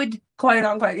good, quote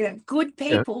unquote, good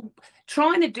people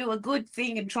trying to do a good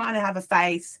thing and trying to have a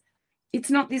faith. It's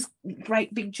not this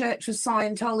great big church of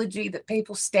Scientology that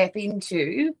people step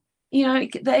into.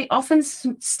 They often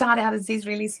start out as these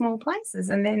really small places,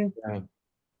 and then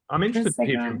I'm interested to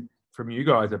hear from you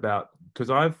guys about, because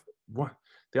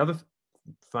the other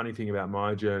funny thing about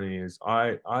my journey is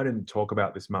I didn't talk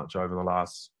about this much over the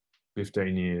last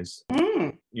 15 years.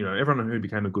 Everyone who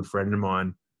became a good friend of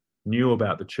mine knew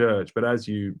about the church, but as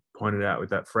you pointed out with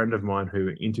that friend of mine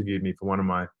who interviewed me for one of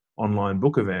my online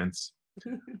book events,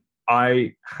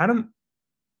 I hadn't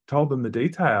told them the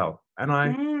detail, and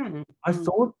I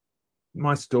thought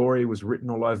my story was written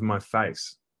all over my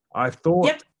face. I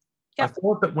thought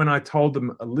that when I told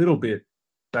them a little bit,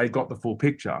 they got the full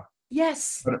picture.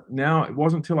 Yes. But now it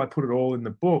wasn't until I put it all in the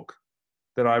book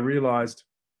that I realized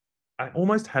I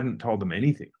almost hadn't told them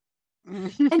anything.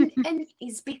 and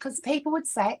it's because people would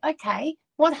say, okay,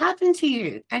 what happened to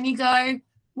you? And you go,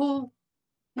 well,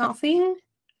 nothing.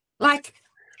 Like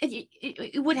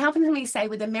it would happen to me, say,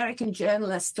 with American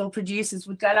journalists or producers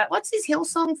would go like, what's this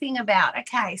Hillsong thing about?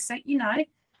 Okay, so,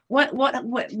 what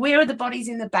where are the bodies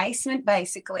in the basement,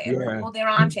 basically? Well, there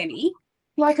aren't any.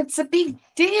 Like, it's a big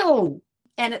deal.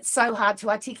 And it's so hard to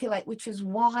articulate, which is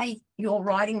why you're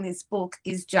writing this book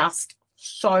is just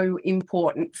so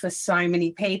important for so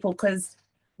many people, because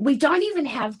we don't even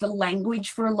have the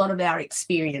language for a lot of our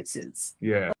experiences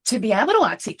to be able to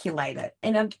articulate it.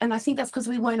 And I think that's because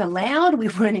we weren't allowed, we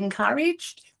weren't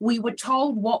encouraged, we were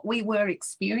told what we were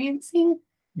experiencing.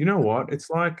 You know what? It's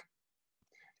like,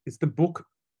 it's the book,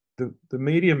 the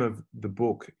medium of the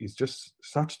book is just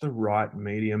such the right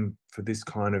medium for this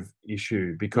kind of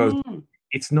issue, because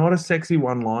it's not a sexy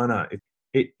one-liner.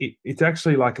 It's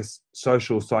actually like a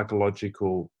social,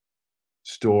 psychological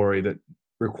story that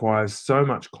requires so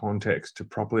much context to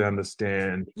properly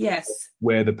understand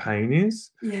where the pain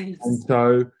is. Yes. And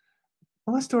so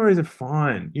my stories are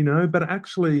fine, you know, but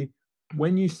actually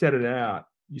when you set it out,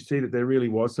 you see that there really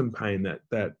was some pain,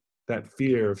 that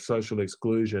fear of social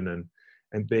exclusion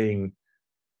and being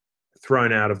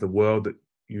thrown out of the world that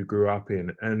you grew up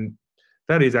in. And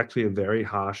that is actually a very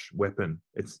harsh weapon.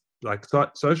 It's like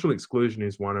social exclusion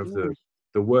is one of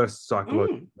the worst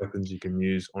psychological weapons you can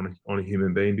use on a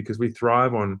human being, because we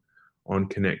thrive on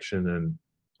connection and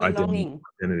identity.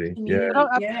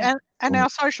 Yeah. And our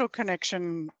social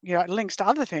connection, you know, links to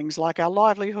other things like our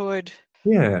livelihood,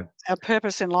 our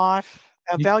purpose in life,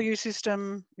 our value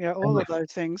system, you know, all of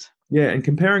those things. Yeah, and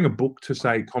comparing a book to,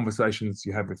 say, conversations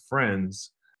you have with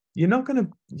friends, you're not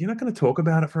gonna talk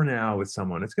about it for an hour with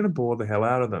someone. It's gonna bore the hell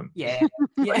out of them. Yeah.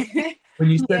 When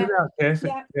you set it out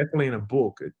carefully in a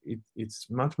book, it's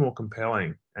much more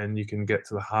compelling, and you can get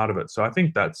to the heart of it. So I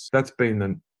think that's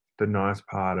been the nice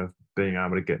part of being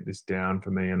able to get this down for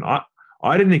me. And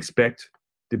I didn't expect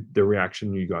the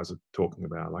reaction you guys are talking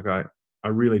about. Like I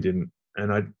really didn't.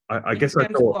 And I guess I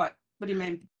thought, what do you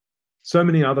mean? So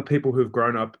many other people who've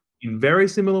grown up in very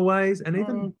similar ways, and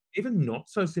even not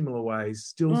so similar ways,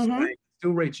 still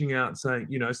reaching out, saying,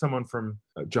 you know, someone from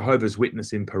Jehovah's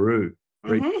Witness in Peru,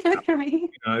 you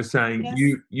know, saying,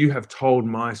 you have told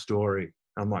my story.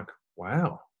 I'm like,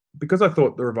 wow. Because I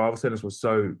thought the revival centers were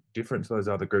so different to those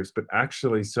other groups, but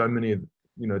actually so many of,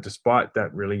 you know, despite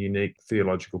that really unique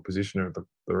theological position of the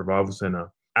revival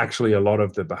center, actually a lot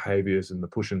of the behaviors and the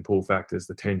push and pull factors,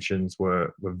 the tensions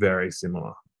were very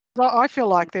similar. I feel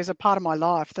like there's a part of my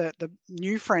life that the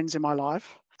new friends in my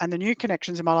life and the new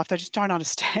connections in my life, they just don't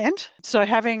understand. So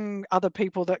having other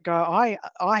people that go, I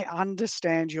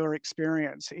understand your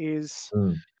experience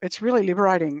it's really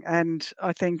liberating. And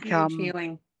I think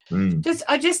feeling.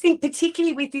 I just think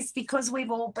particularly with this, because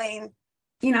we've all been,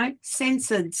 you know,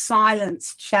 censored,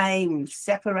 silenced, shamed,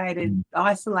 separated,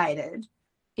 isolated,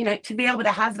 you know, to be able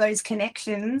to have those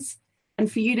connections.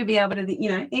 And for you to be able to, you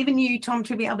know, even you, Tom,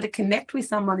 to be able to connect with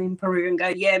someone in Peru and go,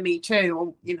 yeah, me too,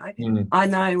 or, you know, I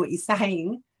know what you're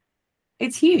saying.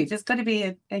 It's huge. It's got to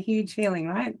be a huge feeling,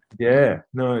 right? Yeah.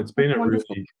 No, it's been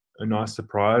a nice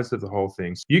surprise of the whole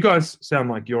thing. You guys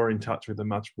sound like you're in touch with a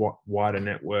much wider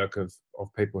network of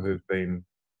people who've been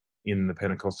in the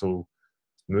Pentecostal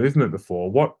movement before.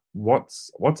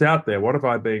 What's out there? What have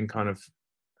I been kind of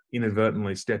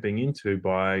inadvertently stepping into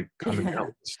by coming out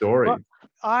with the story? Well,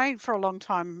 I, for a long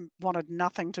time, wanted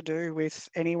nothing to do with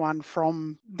anyone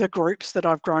from the groups that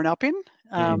I've grown up in,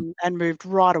 and moved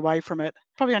right away from it.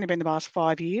 Probably only been the last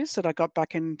 5 years that I got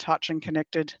back in touch and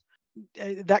connected,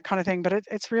 that kind of thing. But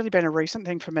it's really been a recent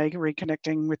thing for me,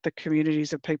 reconnecting with the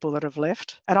communities of people that have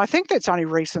left. And I think that's only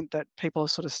recent that people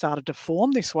have sort of started to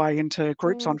form this way into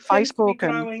groups on Facebook.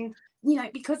 And you know,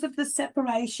 because of the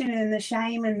separation and the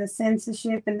shame and the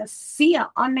censorship and the fear,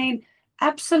 I mean,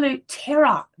 absolute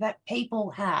terror that people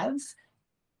have,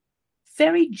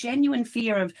 very genuine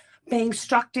fear of being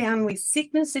struck down with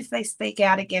sickness if they speak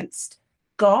out against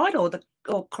God or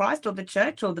Christ or the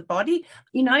church or the body,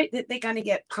 you know, that they're going to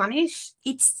get punished.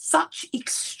 It's such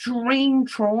extreme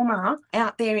trauma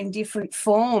out there in different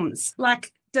forms.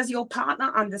 Like, does your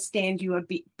partner understand you a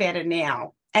bit better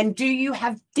now? And do you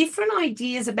have different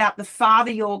ideas about the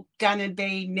father you're going to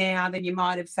be now than you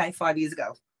might have, say, 5 years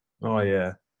ago? Oh,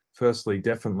 yeah. Firstly,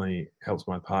 definitely helps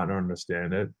my partner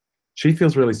understand it. She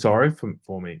feels really sorry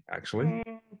for me, actually,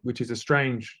 which is a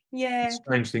strange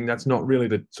thing. That's not really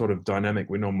the sort of dynamic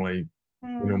we normally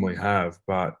have.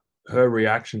 But her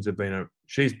reactions have been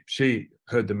she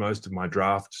heard the most of my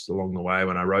drafts along the way.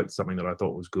 When I wrote something that I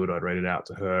thought was good, I'd read it out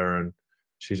to her, and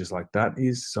she's just like, that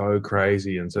is so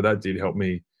crazy. And so that did help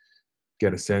me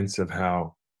get a sense of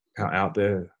how out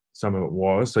there some of it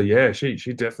was. So yeah, she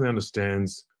definitely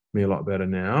understands me a lot better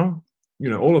now. You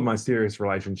know, all of my serious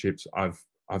relationships, I've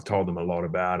told them a lot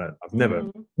about it. I've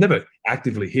never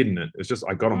actively hidden it. It's just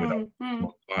I got on with it in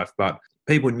my life. But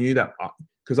people knew that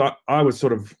because I was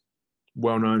sort of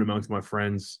well known amongst my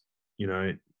friends, you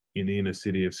know, in the inner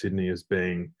city of Sydney as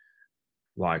being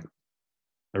like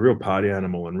a real party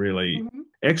animal and really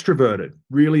extroverted,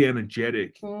 really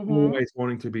energetic, always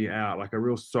wanting to be out, like a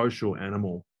real social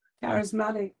animal.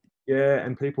 Charismatic. Yeah,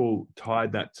 and people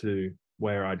tied that to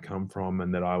where I'd come from,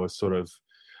 and that I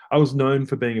was known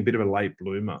for being a bit of a late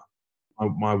bloomer.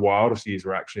 My wildest years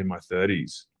were actually in my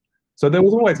 30s. So there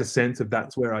was always a sense of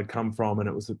that's where I'd come from, and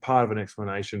it was a part of an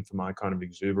explanation for my kind of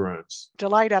exuberance.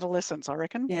 Delayed adolescence, I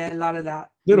reckon. Yeah, a lot of that.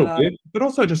 Little bit, but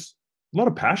also just a lot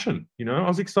of passion. I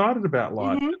was excited about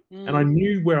life, and I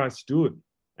knew where I stood,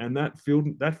 and that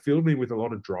filled me with a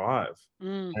lot of drive.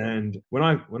 And when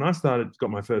I got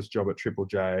my first job at Triple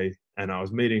J, and I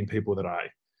was meeting people that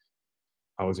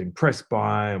I was impressed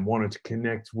by and wanted to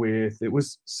connect with, it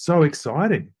was so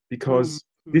exciting because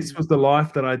this was the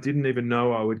life that I didn't even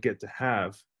know I would get to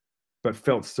have, but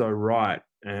felt so right,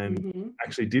 and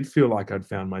actually did feel like I'd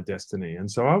found my destiny. And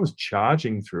so I was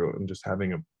charging through it and just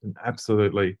having an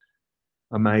absolutely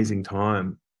amazing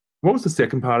time. What was the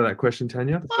second part of that question,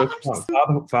 Tanya? The first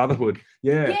part, fatherhood.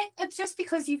 Yeah. Yeah, it's just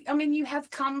because you have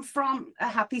come from a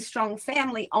happy, strong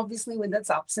family, obviously with its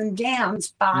ups and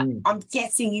downs, but I'm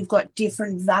guessing you've got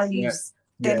different values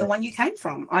than the one you came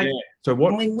from. So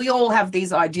what? I mean, we all have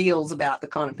these ideals about the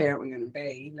kind of parent we're going to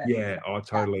be. Yeah,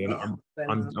 totally. And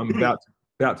I'm about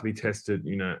to be tested.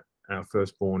 Our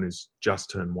firstborn is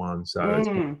just turned 1, so it's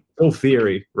all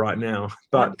theory right now.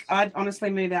 But I'd honestly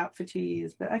move out for 2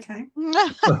 years, but okay.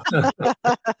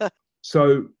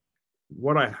 So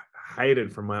what I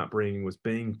hated from my upbringing was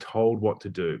being told what to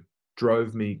do.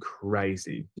 Drove me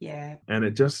crazy. Yeah. And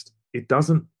it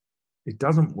doesn't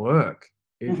work.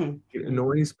 It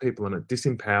annoys people and it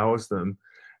disempowers them.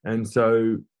 And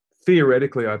so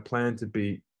theoretically, I plan to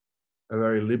be a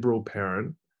very liberal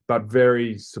parent, but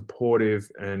very supportive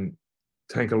and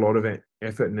take a lot of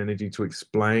effort and energy to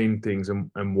explain things and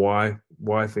why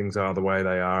things are the way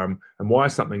they are, and why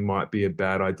something might be a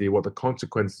bad idea, what the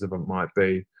consequences of it might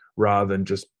be, rather than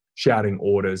just shouting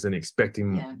orders and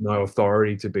expecting no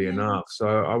authority to be enough.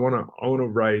 So I want to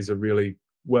raise a really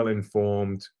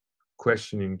well-informed,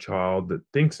 questioning child that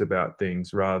thinks about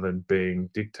things rather than being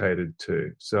dictated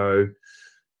to. So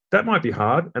that might be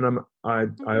hard, and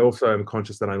I also am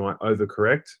conscious that I might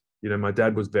overcorrect. My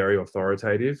dad was very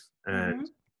authoritative, and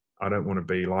I don't want to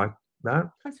be like that.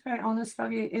 That's very honest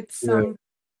of you. It's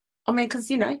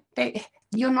because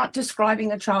you're not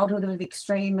describing a childhood of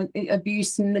extreme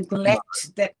abuse and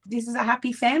neglect. That this is a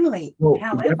happy family. Well,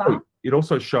 however, it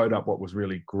also showed up what was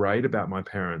really great about my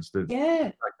parents. The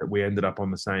fact that we ended up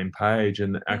on the same page,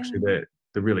 and actually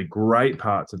the really great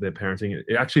parts of their parenting.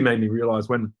 It actually made me realize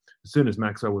as soon as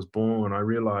Maxwell was born, I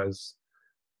realized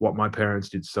what my parents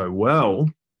did so well,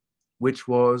 which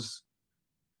was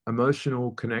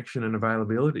emotional connection and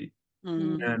availability.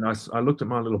 And I looked at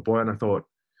my little boy and I thought,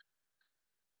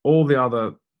 all the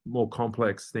other more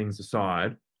complex things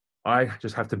aside, I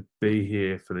just have to be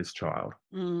here for this child.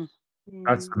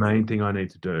 That's the main thing I need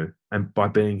to do. And by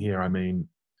being here, I mean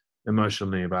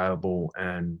emotionally available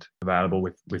and available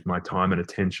with my time and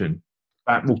attention.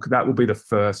 That will be the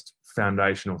first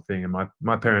foundational thing. And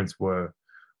my parents were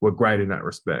great in that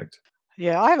respect.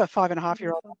 Yeah, I have a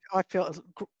 5.5-year-old. I feel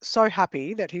so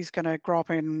happy that he's going to grow up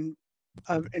in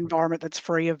an environment that's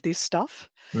free of this stuff.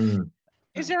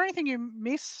 Is there anything you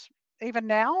miss even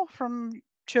now from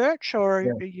church, or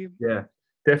are you? Yeah,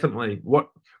 definitely.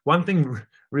 One thing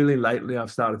really lately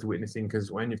I've started to witnessing,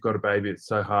 because when you've got a baby, it's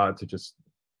so hard to just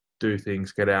do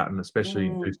things, get out, and especially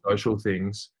do social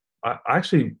things. I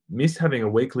actually miss having a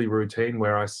weekly routine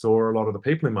where I saw a lot of the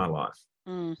people in my life.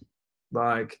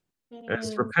 Like,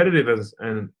 as repetitive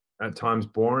and at times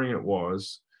boring it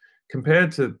was,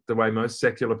 compared to the way most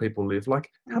secular people live, like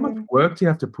how much work do you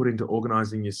have to put into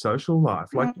organizing your social life?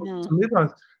 Like to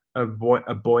live a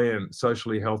buoyant,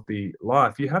 socially healthy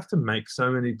life, you have to make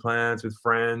so many plans with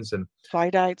friends and play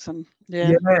dates and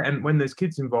and when there's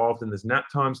kids involved and there's nap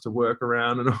times to work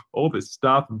around and all this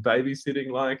stuff and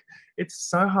babysitting, like it's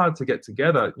so hard to get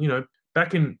together.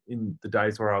 Back in the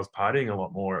days where I was partying a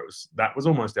lot more, that was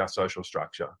almost our social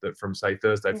structure, that from say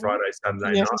Thursday, Friday,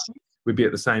 Saturday night, we'd be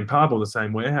at the same pub or the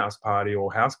same warehouse party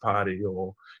or house party,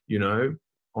 or,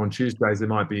 on Tuesdays there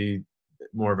might be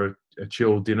more of a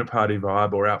chill dinner party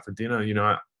vibe or out for dinner.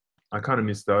 I kind of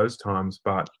miss those times.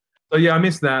 But so I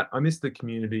miss that. I miss the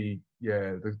community.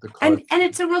 Yeah. And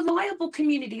it's a reliable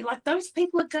community. Like those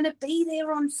people are going to be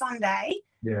there on Sunday.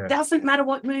 Yeah. Doesn't matter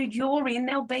what mood you're in,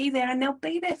 they'll be there and they'll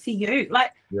be there for you.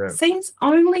 Like seems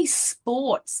only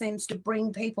sport seems to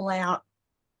bring people out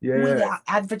without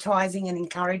advertising and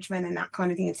encouragement and that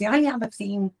kind of thing. It's the only other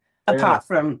thing apart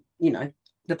from,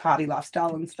 the party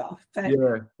lifestyle and stuff. But,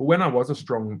 well, when I was a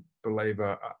strong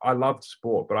believer. I loved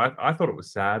sport, but I thought it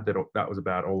was sad that that was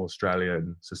about all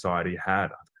Australian society had.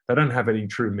 They don't have any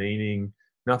true meaning.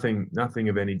 Nothing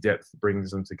of any depth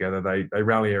brings them together. They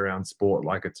rally around sport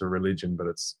like it's a religion, but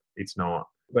it's not.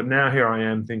 But now here I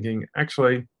am thinking,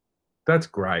 actually, that's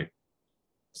great.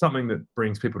 Something that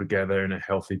brings people together in a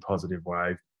healthy, positive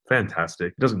way.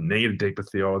 Fantastic. It doesn't need a deeper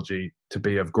theology to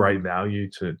be of great value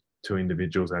to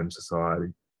individuals and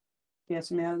society. Gets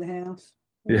them out of the house.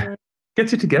 Yeah.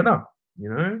 Gets you together, you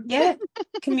know? Yeah.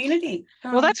 Community.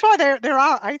 Well, that's why there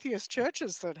are atheist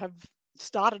churches that have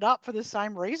started up for the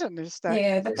same reason. Is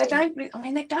that but they don't.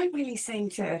 They don't really seem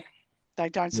to. They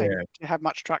don't seem to have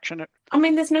much traction.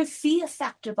 There's no fear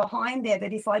factor behind there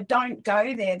that if I don't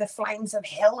go there, the flames of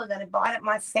hell are going to bite at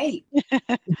my feet.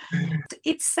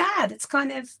 It's sad. It's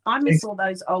kind of, I miss all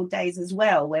those old days as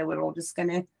well, where we're all just going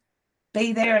to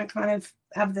be there and kind of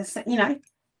have this,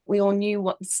 we all knew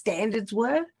what the standards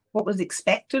were, what was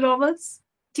expected of us.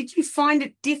 Did you find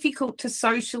it difficult to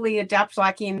socially adapt,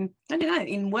 like in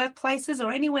workplaces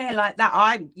or anywhere like that?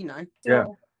 I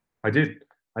did.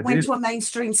 I went to a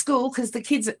mainstream school because the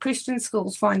kids at Christian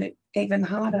schools find it even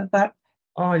harder. But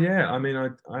I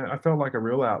felt like a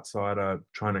real outsider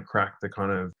trying to crack the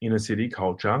kind of inner city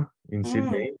culture in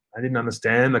Sydney. I didn't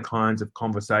understand the kinds of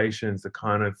conversations, the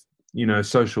kind of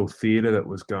social theatre that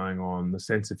was going on, the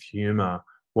sense of humour,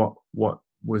 what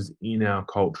was in our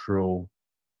cultural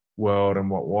world and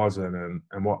what wasn't,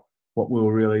 and what we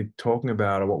were really talking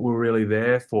about, or what we were really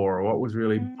there for, or what was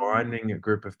really binding a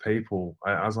group of people.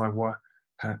 I was like,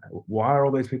 why are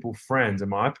all these people friends?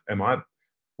 Am I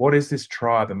what is this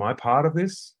tribe? Am I part of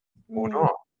this or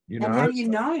not? And how do you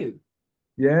know?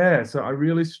 Yeah, so I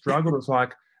really struggled. It's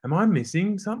like, am I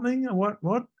missing something?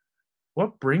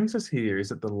 What brings us here?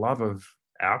 Is it the love of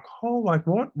alcohol? Like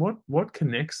what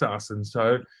connects us? And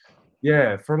so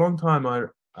yeah, for a long time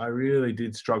I really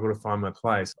did struggle to find my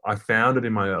place. I found it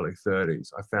in my early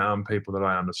 30s. I found people that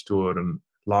I understood and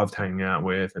loved hanging out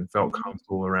with and felt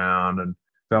comfortable around, and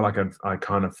felt like I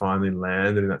kind of finally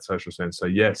landed in that social sense. So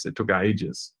yes, it took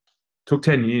ages. It took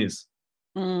 10 years.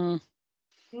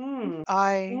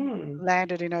 I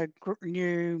landed in a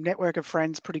new network of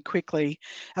friends pretty quickly,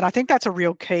 and I think that's a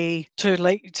real key to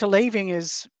leaving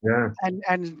is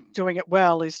and doing it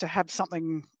well, is to have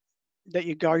something that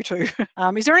you go to.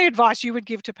 Is there any advice you would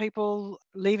give to people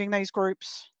leaving these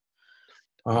groups?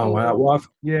 Oh wow! Well,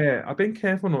 I've been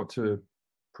careful not to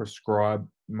prescribe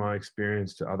my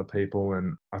experience to other people,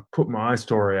 and I've put my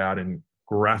story out in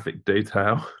graphic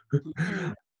detail,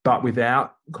 but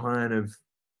without kind of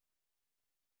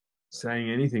saying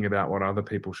anything about what other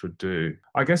people should do.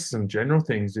 I guess some general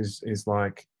things is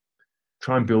like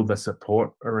try and build the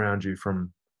support around you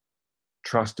from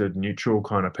trusted, neutral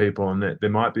kind of people, and that there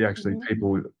might be actually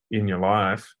people in your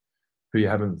life who you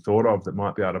haven't thought of that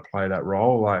might be able to play that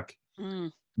role. Like,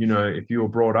 if you were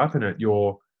brought up in it,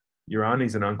 your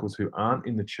aunties and uncles who aren't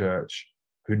in the church,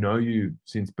 who know you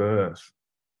since birth,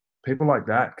 people like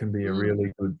that can be a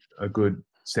really good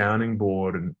sounding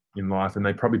board and in life, and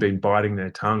they've probably been biting their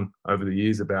tongue over the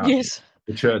years about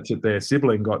the church that their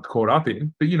sibling got caught up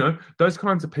in. But those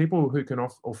kinds of people who can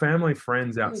or family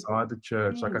friends outside the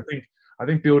church. Like I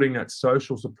think building that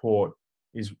social support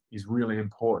is really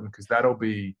important, because that'll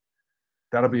be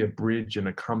a bridge and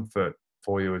a comfort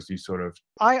for you as you sort of.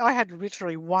 I had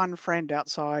literally one friend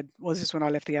outside. Was this when I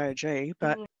left the AOG?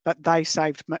 But they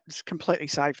completely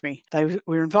saved me. They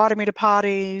were inviting me to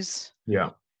parties. Yeah.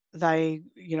 They,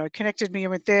 connected me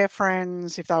with their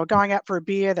friends. If they were going out for a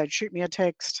beer, they'd shoot me a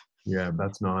text. Yeah,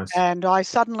 that's nice. And I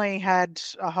suddenly had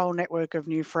a whole network of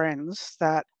new friends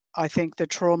that I think the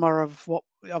trauma of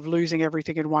losing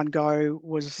everything in one go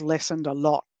was lessened a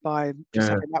lot by just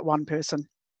having that one person.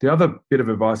 The other bit of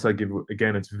advice I give,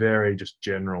 again, it's very just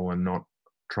general and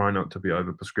try not to be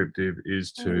over prescriptive,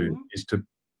 is to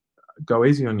go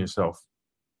easy on yourself.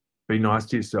 Be nice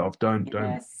to yourself.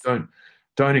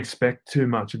 Don't expect too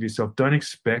much of yourself. Don't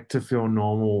expect to feel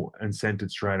normal and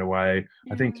centered straight away.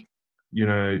 I think,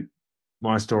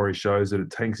 my story shows that it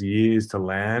takes years to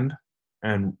land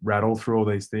and rattle through all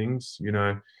these things.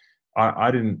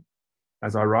 I didn't,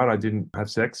 as I write, I didn't have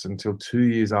sex until 2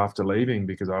 years after leaving,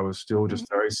 because I was still just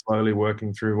very slowly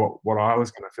working through what I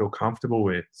was going to feel comfortable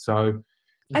with. So,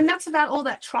 and that's about all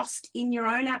that trust in your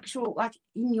own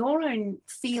in your own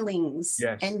feelings.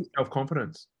 Yes, and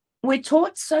self-confidence. We're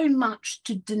taught so much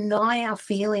to deny our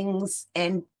feelings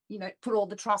and, put all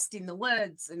the trust in the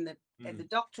words and the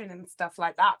doctrine and stuff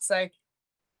like that. So,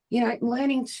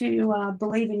 learning to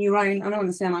believe in your own, I don't want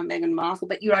to sound like Meghan Markle,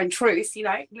 but your own truth,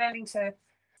 learning to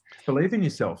believe in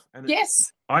yourself. And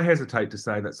yes. I hesitate to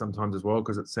say that sometimes as well,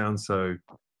 because it sounds so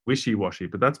wishy-washy,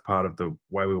 but that's part of the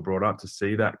way we were brought up, to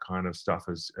see that kind of stuff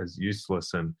as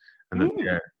useless, and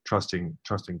that trusting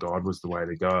God was the way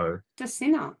to go. The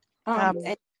sinner.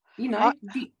 And,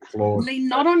 Flawed. lean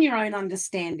not on your own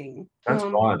understanding. That's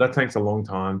right. That takes a long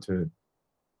time to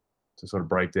sort of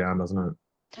break down, doesn't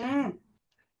it?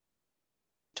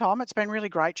 Tom, it's been really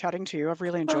great chatting to you. I've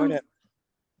really enjoyed it.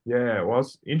 Yeah, well, I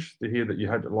was interested to hear that you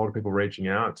had a lot of people reaching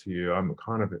out to you. I'm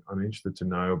interested to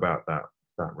know about that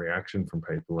reaction from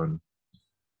people, and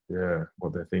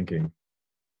what they're thinking.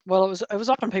 Well, it was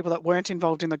often people that weren't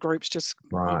involved in the groups, just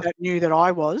Right. that knew that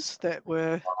I was, that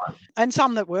were, and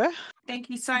some that were.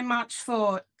 Thank you so much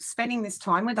for spending this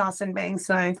time with us and being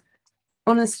so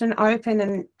honest and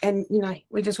open, and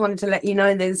we just wanted to let you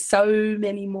know there's so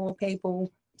many more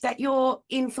people that you're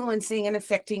influencing and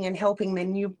affecting and helping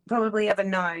than you probably ever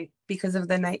know, because of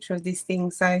the nature of this thing.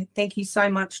 So thank you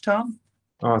so much, Tom.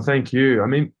 Oh, thank you. I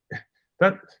mean,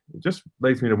 that just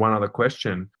leads me to one other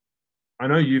question. I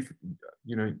know you've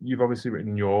obviously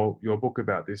written your book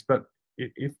about this, but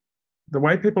if the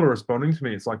way people are responding to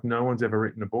me, it's like no one's ever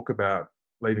written a book about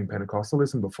leaving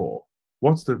Pentecostalism before.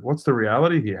 What's the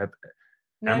reality here?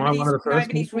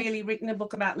 Nobody's really written a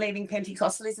book about leaving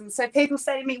Pentecostalism. So people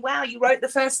say to me, wow, you wrote the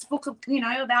first book about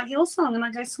Hillsong. And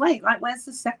I go, sweet, like, where's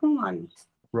the second one?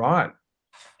 Right.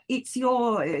 It's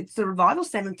the revival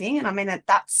center thing. And I mean,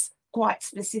 that's quite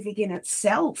specific in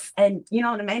itself. And you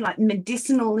know what I mean? Like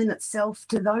medicinal in itself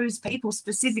to those people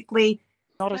specifically.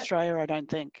 Not Australia, I don't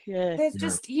think. Yeah. There's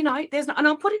just, there's not, and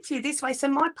I'll put it to you this way. So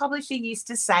my publisher used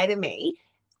to say to me,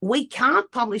 we can't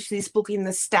publish this book in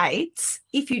the States.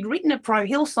 If you'd written a pro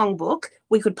Hillsong book,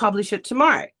 we could publish it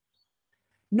tomorrow.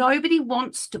 Nobody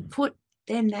wants to put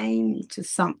their name to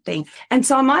something. And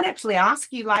so I might actually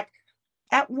ask you, like,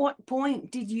 at what point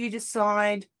did you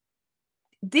decide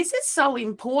this is so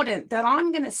important that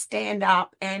I'm going to stand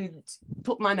up and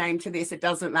put my name to this? It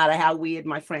doesn't matter how weird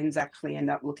my friends actually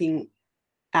end up looking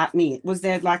at me. Was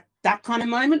there like that kind of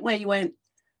moment where you went,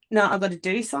 no, I've got to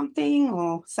do something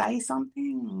or say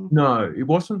something? No, it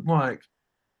wasn't like,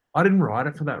 I didn't write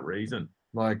it for that reason.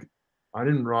 Like, I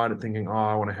didn't write it thinking, oh,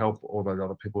 I want to help all those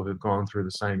other people who've gone through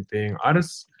the same thing. I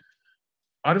just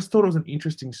thought it was an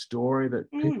interesting story that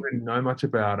people didn't know much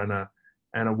about, and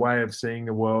a way of seeing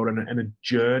the world, and a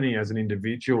journey as an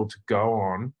individual to go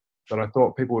on that I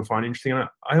thought people would find interesting. And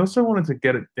I also wanted to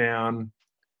get it down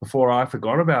before I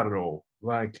forgot about it all.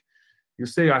 Like, you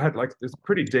see, I had like this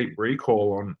pretty deep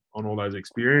recall on all those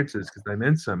experiences because they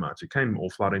meant so much. It came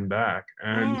all flooding back.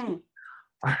 And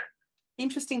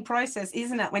interesting process,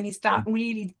 isn't it? When you start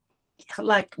really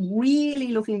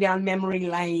looking down memory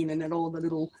lane and at all the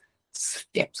little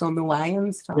steps on the way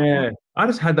and stuff. Yeah, I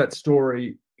just had that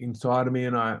story inside of me,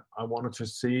 and I wanted to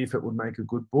see if it would make a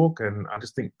good book, and I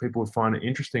just think people would find it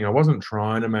interesting. I wasn't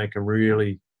trying to make a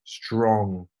really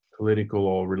strong political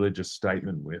or religious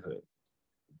statement with it.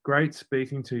 Great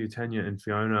speaking to you, Tanya and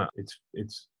Fiona.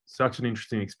 It's such an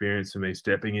interesting experience for me,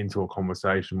 stepping into a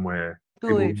conversation where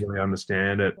people really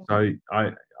understand it. So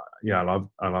I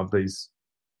love these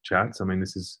chats. I mean,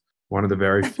 this is one of the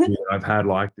very few I've had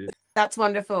like this. That's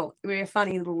wonderful. We're a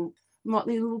funny little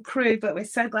motley little crew, but we're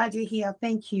so glad you're here.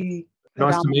 Thank you.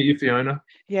 Nice to meet you, Fiona.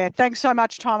 Yeah, thanks so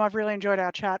much, Tom. I've really enjoyed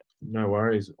our chat. No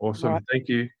worries. Awesome. Right. Thank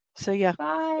you. See ya.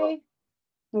 Bye.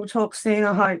 We'll talk soon,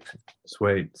 I hope.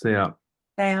 Sweet. See ya.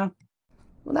 Well,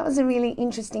 that was a really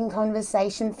interesting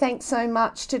conversation. Thanks so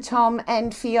much to Tom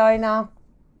and Fiona.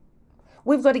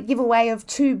 We've got a giveaway of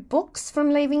 2 books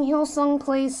from Leaving Hillsong.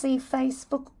 Please see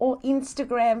Facebook or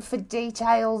Instagram for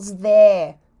details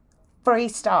there. Free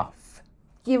stuff.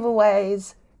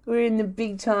 Giveaways. We're in the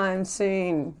big time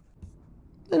soon.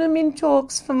 And I'm in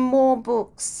talks for more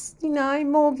books,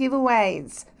 more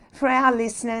giveaways for our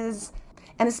listeners,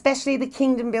 and especially the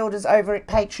Kingdom Builders over at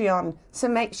Patreon. So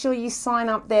make sure you sign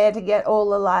up there to get all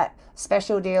the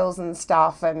special deals and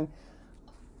stuff, and,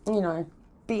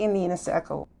 be in the inner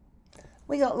circle.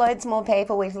 We got loads more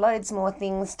people with loads more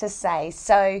things to say.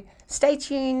 So stay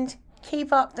tuned.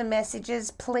 Keep up the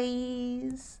messages,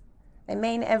 please. They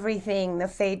mean everything. The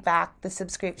feedback, the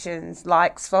subscriptions,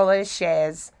 likes, follows,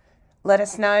 shares. Let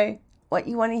us know what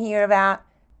you want to hear about.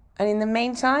 And in the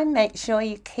meantime, make sure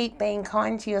you keep being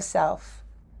kind to yourself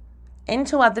and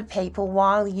to other people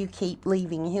while you keep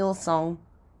leaving Hillsong.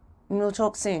 And we'll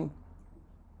talk soon.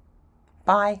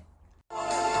 Bye.